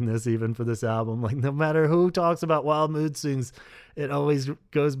doing this even for this album. Like, no matter who talks about Wild Mood Swings, it always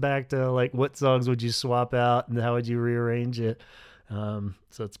goes back to, like, what songs would you swap out and how would you rearrange it? So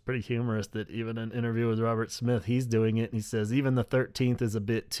it's pretty humorous that even in an interview with Robert Smith, he's doing it. And he says even the 13th is a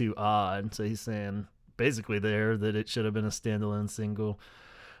bit too odd. So he's saying basically there that it should have been a standalone single.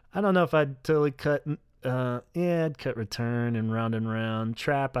 I don't know if I'd totally cut... I'd cut Return and Round.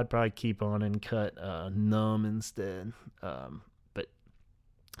 Trap, I'd probably keep on and cut Numb instead. But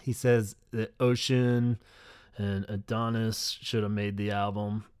he says that Ocean and Adonis should have made the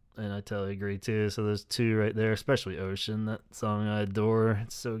album, and I totally agree too. So there's 2 right there, especially Ocean. That song I adore.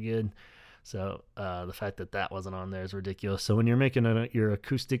 It's so good. So the fact that that wasn't on there is ridiculous. So when you're making your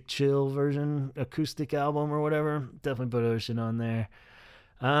acoustic chill version, acoustic album or whatever, definitely put Ocean on there.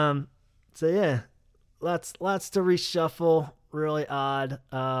 So yeah. Lots to reshuffle. Really odd.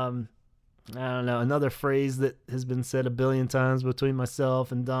 I don't know. Another phrase that has been said a billion times between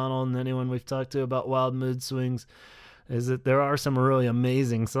myself and Donald and anyone we've talked to about Wild Mood Swings is that there are some really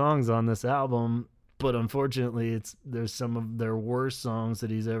amazing songs on this album, but unfortunately, there's some of their worst songs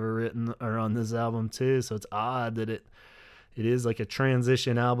that he's ever written are on this album too. So it's odd that it is like a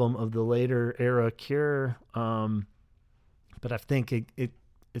transition album of the later era Cure. But I think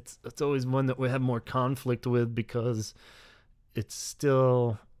it's always one that we have more conflict with because it's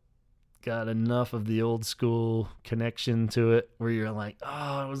still got enough of the old school connection to it where you're like, oh,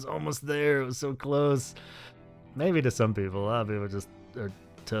 I was almost there. It was so close. Maybe to some people, a lot of people just are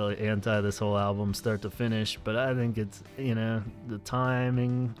totally anti this whole album start to finish. But I think it's, the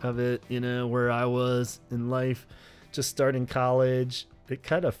timing of it, where I was in life, just starting college, it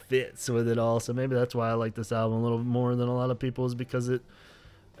kind of fits with it all. So maybe that's why I like this album a little more than a lot of people is because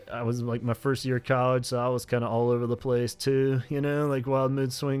I was like my first year of college, so I was kind of all over the place too, like Wild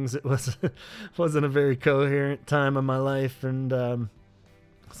Mood Swings. It wasn't a very coherent time of my life. And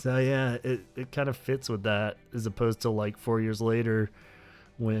so yeah, it kind of fits with that as opposed to like 4 years later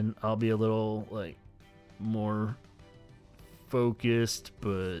when I'll be a little like more focused,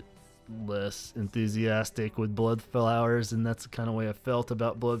 but less enthusiastic with Blood Flowers. And that's the kind of way I felt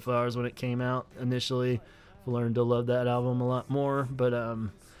about Blood Flowers when it came out initially. I learned to love that album a lot more, but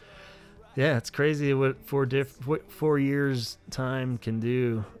yeah, it's crazy what 4 years time can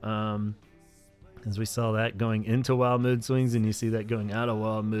do. As we saw that going into Wild Mood Swings, and you see that going out of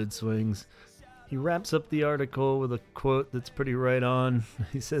Wild Mood Swings. He wraps up the article with a quote that's pretty right on.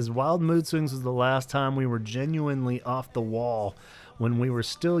 He says, "Wild Mood Swings was the last time we were genuinely off the wall when we were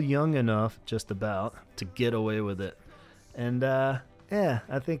still young enough, just about, to get away with it." And yeah,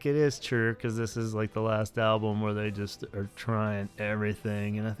 I think it is true because this is like the last album where they just are trying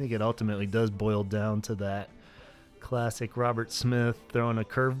everything. And I think it ultimately does boil down to that classic Robert Smith throwing a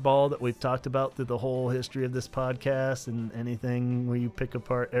curveball that we've talked about through the whole history of this podcast and anything where you pick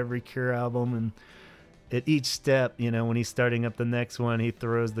apart every Cure album. And at each step, when he's starting up the next one, he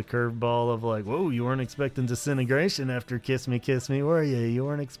throws the curveball of like, whoa, you weren't expecting Disintegration after Kiss Me, were you? You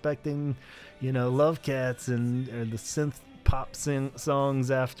weren't expecting, Love Cats and or the synth pop songs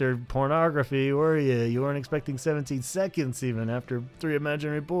after Pornography, were you? You weren't expecting 17 Seconds even after Three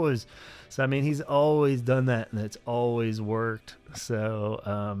Imaginary Boys. So, I mean, he's always done that, and it's always worked.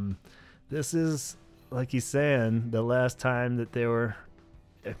 So, this is, like he's saying, the last time that they were...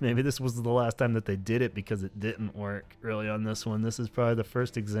 Maybe this was the last time that they did it because it didn't work really on this one. This is probably the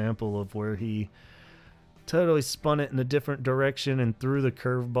first example of where he totally spun it in a different direction and threw the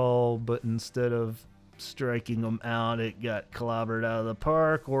curveball, but instead of striking them out, it got clobbered out of the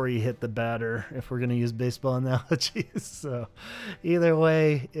park, or he hit the batter, if we're going to use baseball analogies. So either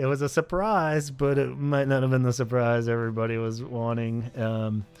way, it was a surprise, but it might not have been the surprise everybody was wanting.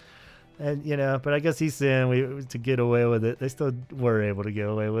 And, but I guess he's saying to get away with it, they still were able to get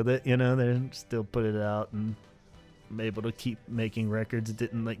away with it. They still put it out and able to keep making records. It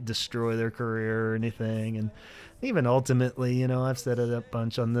didn't like destroy their career or anything. And even ultimately, I've said it a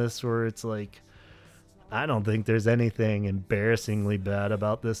bunch on this where it's like, I don't think there's anything embarrassingly bad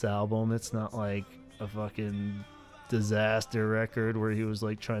about this album. It's not like a fucking disaster record where he was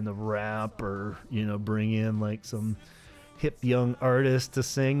like trying to rap or, bring in like some hip young artist to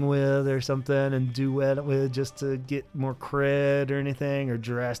sing with or something and duet with just to get more cred or anything, or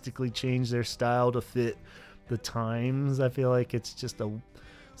drastically change their style to fit the times. I feel like it's just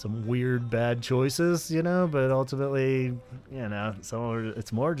some weird bad choices, but ultimately,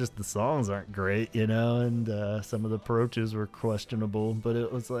 it's more just the songs aren't great, and some of the approaches were questionable, but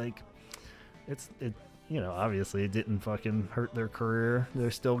it was like, obviously it didn't fucking hurt their career.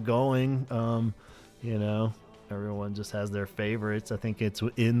 They're still going, everyone just has their favorites. I think it's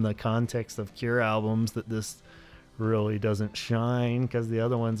in the context of Cure albums that this really doesn't shine, because the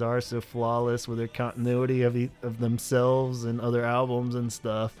other ones are so flawless with their continuity of themselves and other albums and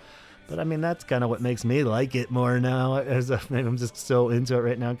stuff. But I mean, that's kind of what makes me like it more now. Maybe I'm just so into it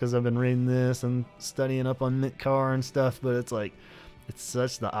right now because I've been reading this and studying up on Nick Carr and stuff. But it's like, it's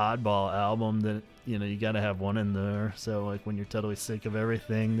such the oddball album that you got to have one in there. So like when you're totally sick of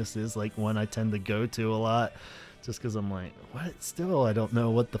everything, this is like one I tend to go to a lot. Just because I'm like, what? Still, I don't know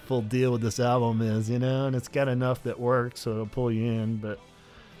what the full deal with this album is, and it's got enough that works, so it'll pull you in. But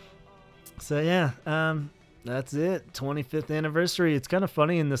so yeah, that's it. 25th anniversary. It's kind of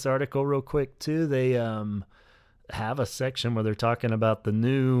funny in this article, real quick too. They have a section where they're talking about the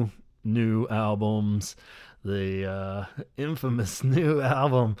new albums, the infamous new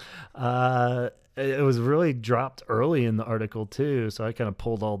album. It was really dropped early in the article too, so I kind of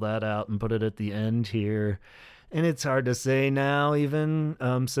pulled all that out and put it at the end here. And it's hard to say now, even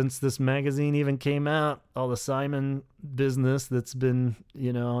since this magazine even came out, all the Simon business that's been,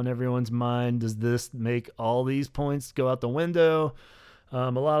 on everyone's mind. Does this make all these points go out the window? A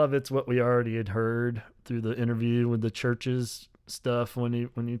lot of it's what we already had heard through the interview with the Churches stuff when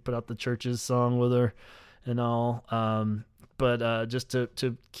you put out the Churches song with her and all. But just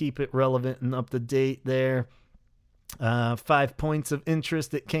to keep it relevant and up to date there. 5 points of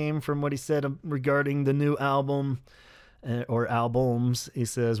interest that came from what he said regarding the new album or albums. He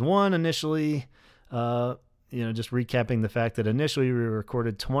says, one, initially, just recapping the fact that initially we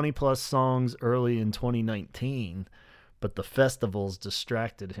recorded 20 plus songs early in 2019, but the festivals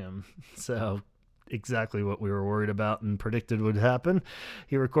distracted him. So exactly what we were worried about and predicted would happen.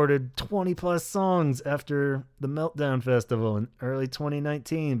 He recorded 20 plus songs after the Meltdown Festival in early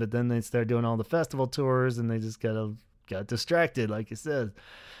 2019, but then they started doing all the festival tours and they just got distracted, like you said.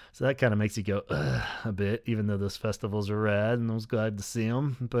 So that kind of makes you go a bit, even though those festivals are rad and I was glad to see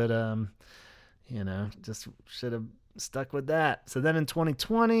them. But, just should have stuck with that. So then in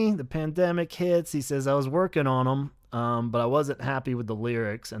 2020, the pandemic hits. He says, I was working on them, but I wasn't happy with the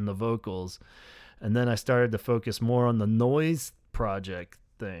lyrics and the vocals. And then I started to focus more on the noise project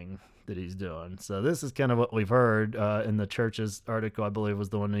thing that he's doing. So this is kind of what we've heard in the Church's article, I believe was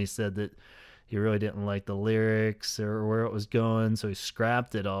the one he said that he really didn't like the lyrics or where it was going. So he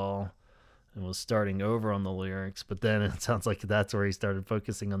scrapped it all and was starting over on the lyrics. But then it sounds like that's where he started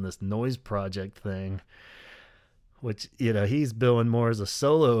focusing on this noise project thing, which, he's billing more as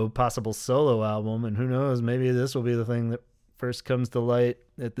a possible solo album. And who knows, maybe this will be the thing that first comes to light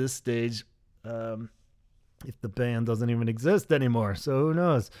at this stage. If the band doesn't even exist anymore. So who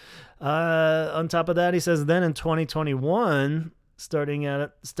knows? On top of that, he says, then in 2021,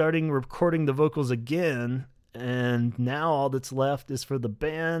 starting recording the vocals again, and now all that's left is for the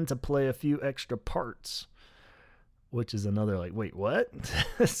band to play a few extra parts, which is another like, wait, what?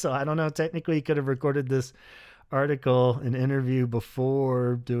 So I don't know. Technically, he could have recorded this article and interview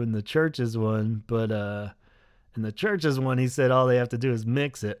before doing the Churches one, but in the Churches one, he said all they have to do is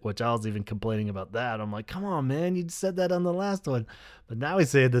mix it, which I was even complaining about that. I'm like, come on, man, you said that on the last one. But now he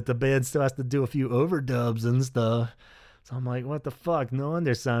said that the band still has to do a few overdubs and stuff. So I'm like, what the fuck? No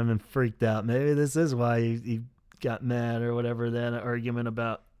wonder Simon freaked out. Maybe this is why he got mad or whatever. That argument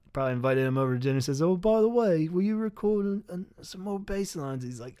about probably invited him over to dinner and says, oh, by the way, will you record some more bass lines?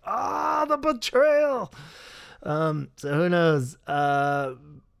 He's like, the betrayal. So who knows?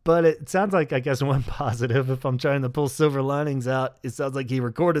 But it sounds like, I guess, one positive, if I'm trying to pull silver linings out, it sounds like he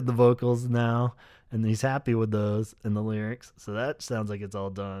recorded the vocals now, and he's happy with those and the lyrics. So that sounds like it's all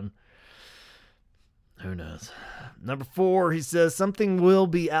done. Who knows? Number 4, he says, something will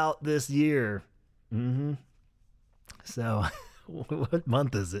be out this year. So what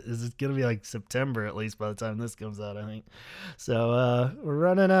month is it? Is it going to be like September, at least, by the time this comes out, I think. So we're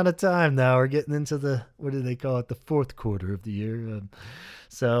running out of time now. We're getting into the, what do they call it, the fourth quarter of the year.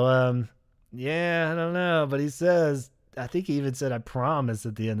 Yeah, I don't know. But he says, I think he even said, I promise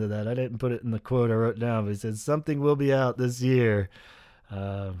at the end of that. I didn't put it in the quote I wrote down, but he said, something will be out this year.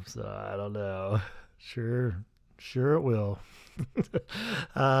 So I don't know. Sure it will.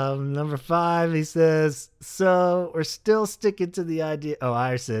 Number 5, he says, so we're still sticking to the idea. Oh,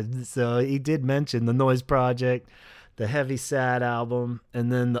 I said, so he did mention the Noise Project, the Heavy Sad album,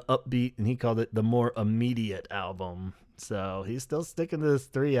 and then the upbeat, and he called it the more immediate album. So he's still sticking to this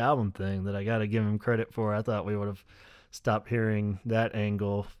 3 album thing that I got to give him credit for. I thought we would have stopped hearing that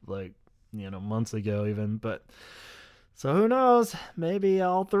angle, like, months ago even. But so who knows? Maybe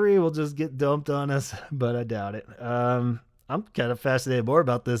all three will just get dumped on us, but I doubt it. I'm kind of fascinated more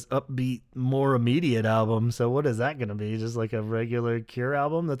about this upbeat, more immediate album. So what is that going to be? Just like a regular Cure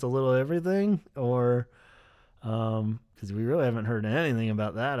album that's a little everything? Or, because we really haven't heard anything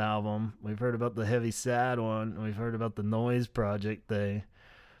about that album. We've heard about the heavy, sad one. And we've heard about the Noise Project thing.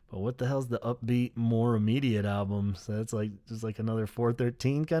 But what the hell's the upbeat, more immediate album? So that's like just like another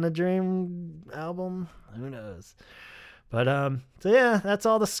 413 kind of Dream album? Who knows? But, so yeah, that's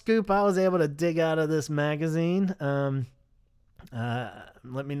all the scoop I was able to dig out of this magazine.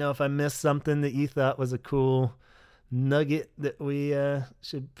 Let me know if I missed something that you thought was a cool nugget that we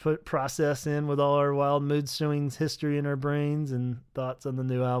should process in with all our Wild Mood Swings history in our brains and thoughts on the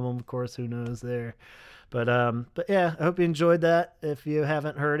new album. Of course, who knows there. But yeah, I hope you enjoyed that. If you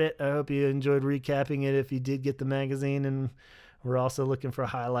haven't heard it, I hope you enjoyed recapping it if you did get the magazine. And we're also looking for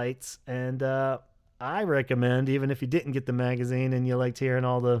highlights. And I recommend, even if you didn't get the magazine and you liked hearing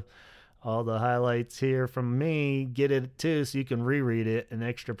all the highlights here from me, get it too, so you can reread it and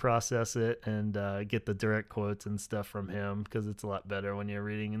extra process it and get the direct quotes and stuff from him, because it's a lot better when you're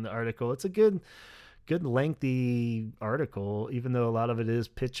reading in the article. It's a good lengthy article, even though a lot of it is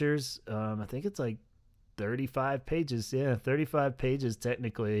pictures. I think it's like 35 pages. Yeah, 35 pages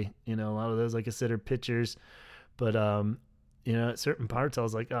technically. A lot of those, like I said, are pictures. But at certain parts I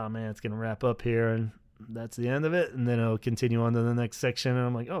was like, oh man, it's gonna wrap up here, and that's the end of it, and then it'll continue on to the next section, and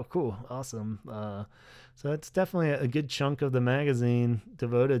I'm like, oh cool, awesome. So it's definitely a good chunk of the magazine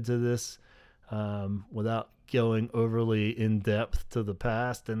devoted to this, without going overly in depth to the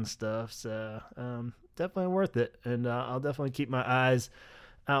past and stuff. So definitely worth it, and I'll definitely keep my eyes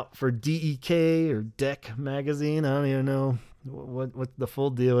out for DEK or DEK Magazine. I don't even know what the full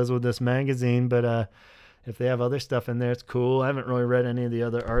deal is with this magazine, but if they have other stuff in there, it's cool. I haven't really read any of the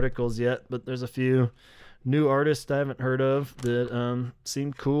other articles yet, but there's a few new artists I haven't heard of that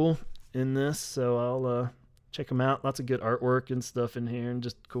seem cool in this, so I'll check them out. Lots of good artwork and stuff in here, and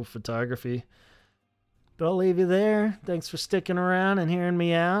just cool photography. But I'll leave you there. Thanks for sticking around and hearing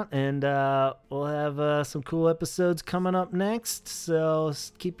me out, and we'll have some cool episodes coming up next, so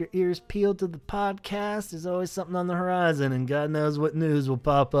keep your ears peeled to the podcast. There's always something on the horizon, and God knows what news will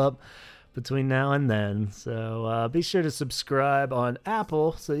pop up between now and then. So be sure to subscribe on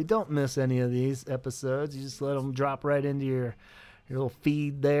Apple so you don't miss any of these episodes. You just let them drop right into your little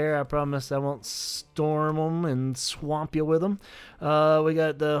feed there. I promise I won't storm them and swamp you with them. We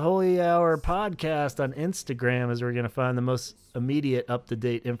got the Holy Hour podcast on Instagram, as we're going to find the most immediate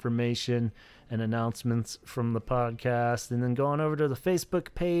up-to-date information and announcements from the podcast. And then go on over to the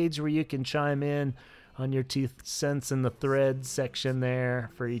Facebook page where you can chime in on your 2 cents in the thread section there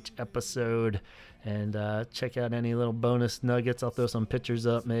for each episode, and check out any little bonus nuggets. I'll throw some pictures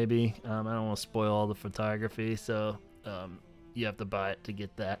up maybe. I don't want to spoil all the photography, so you have to buy it to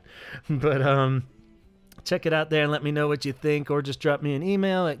get that. But check it out there and let me know what you think, or just drop me an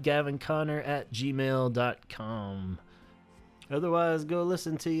email at gavinconnor@gmail.com. Otherwise, go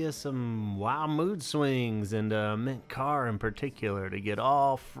listen to you some Wild Mood Swings and Mint Car in particular to get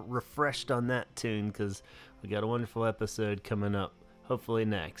all refreshed on that tune, because we got a wonderful episode coming up, hopefully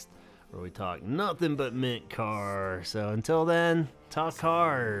next, where we talk nothing but Mint Car. So until then, talk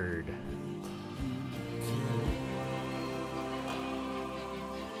hard.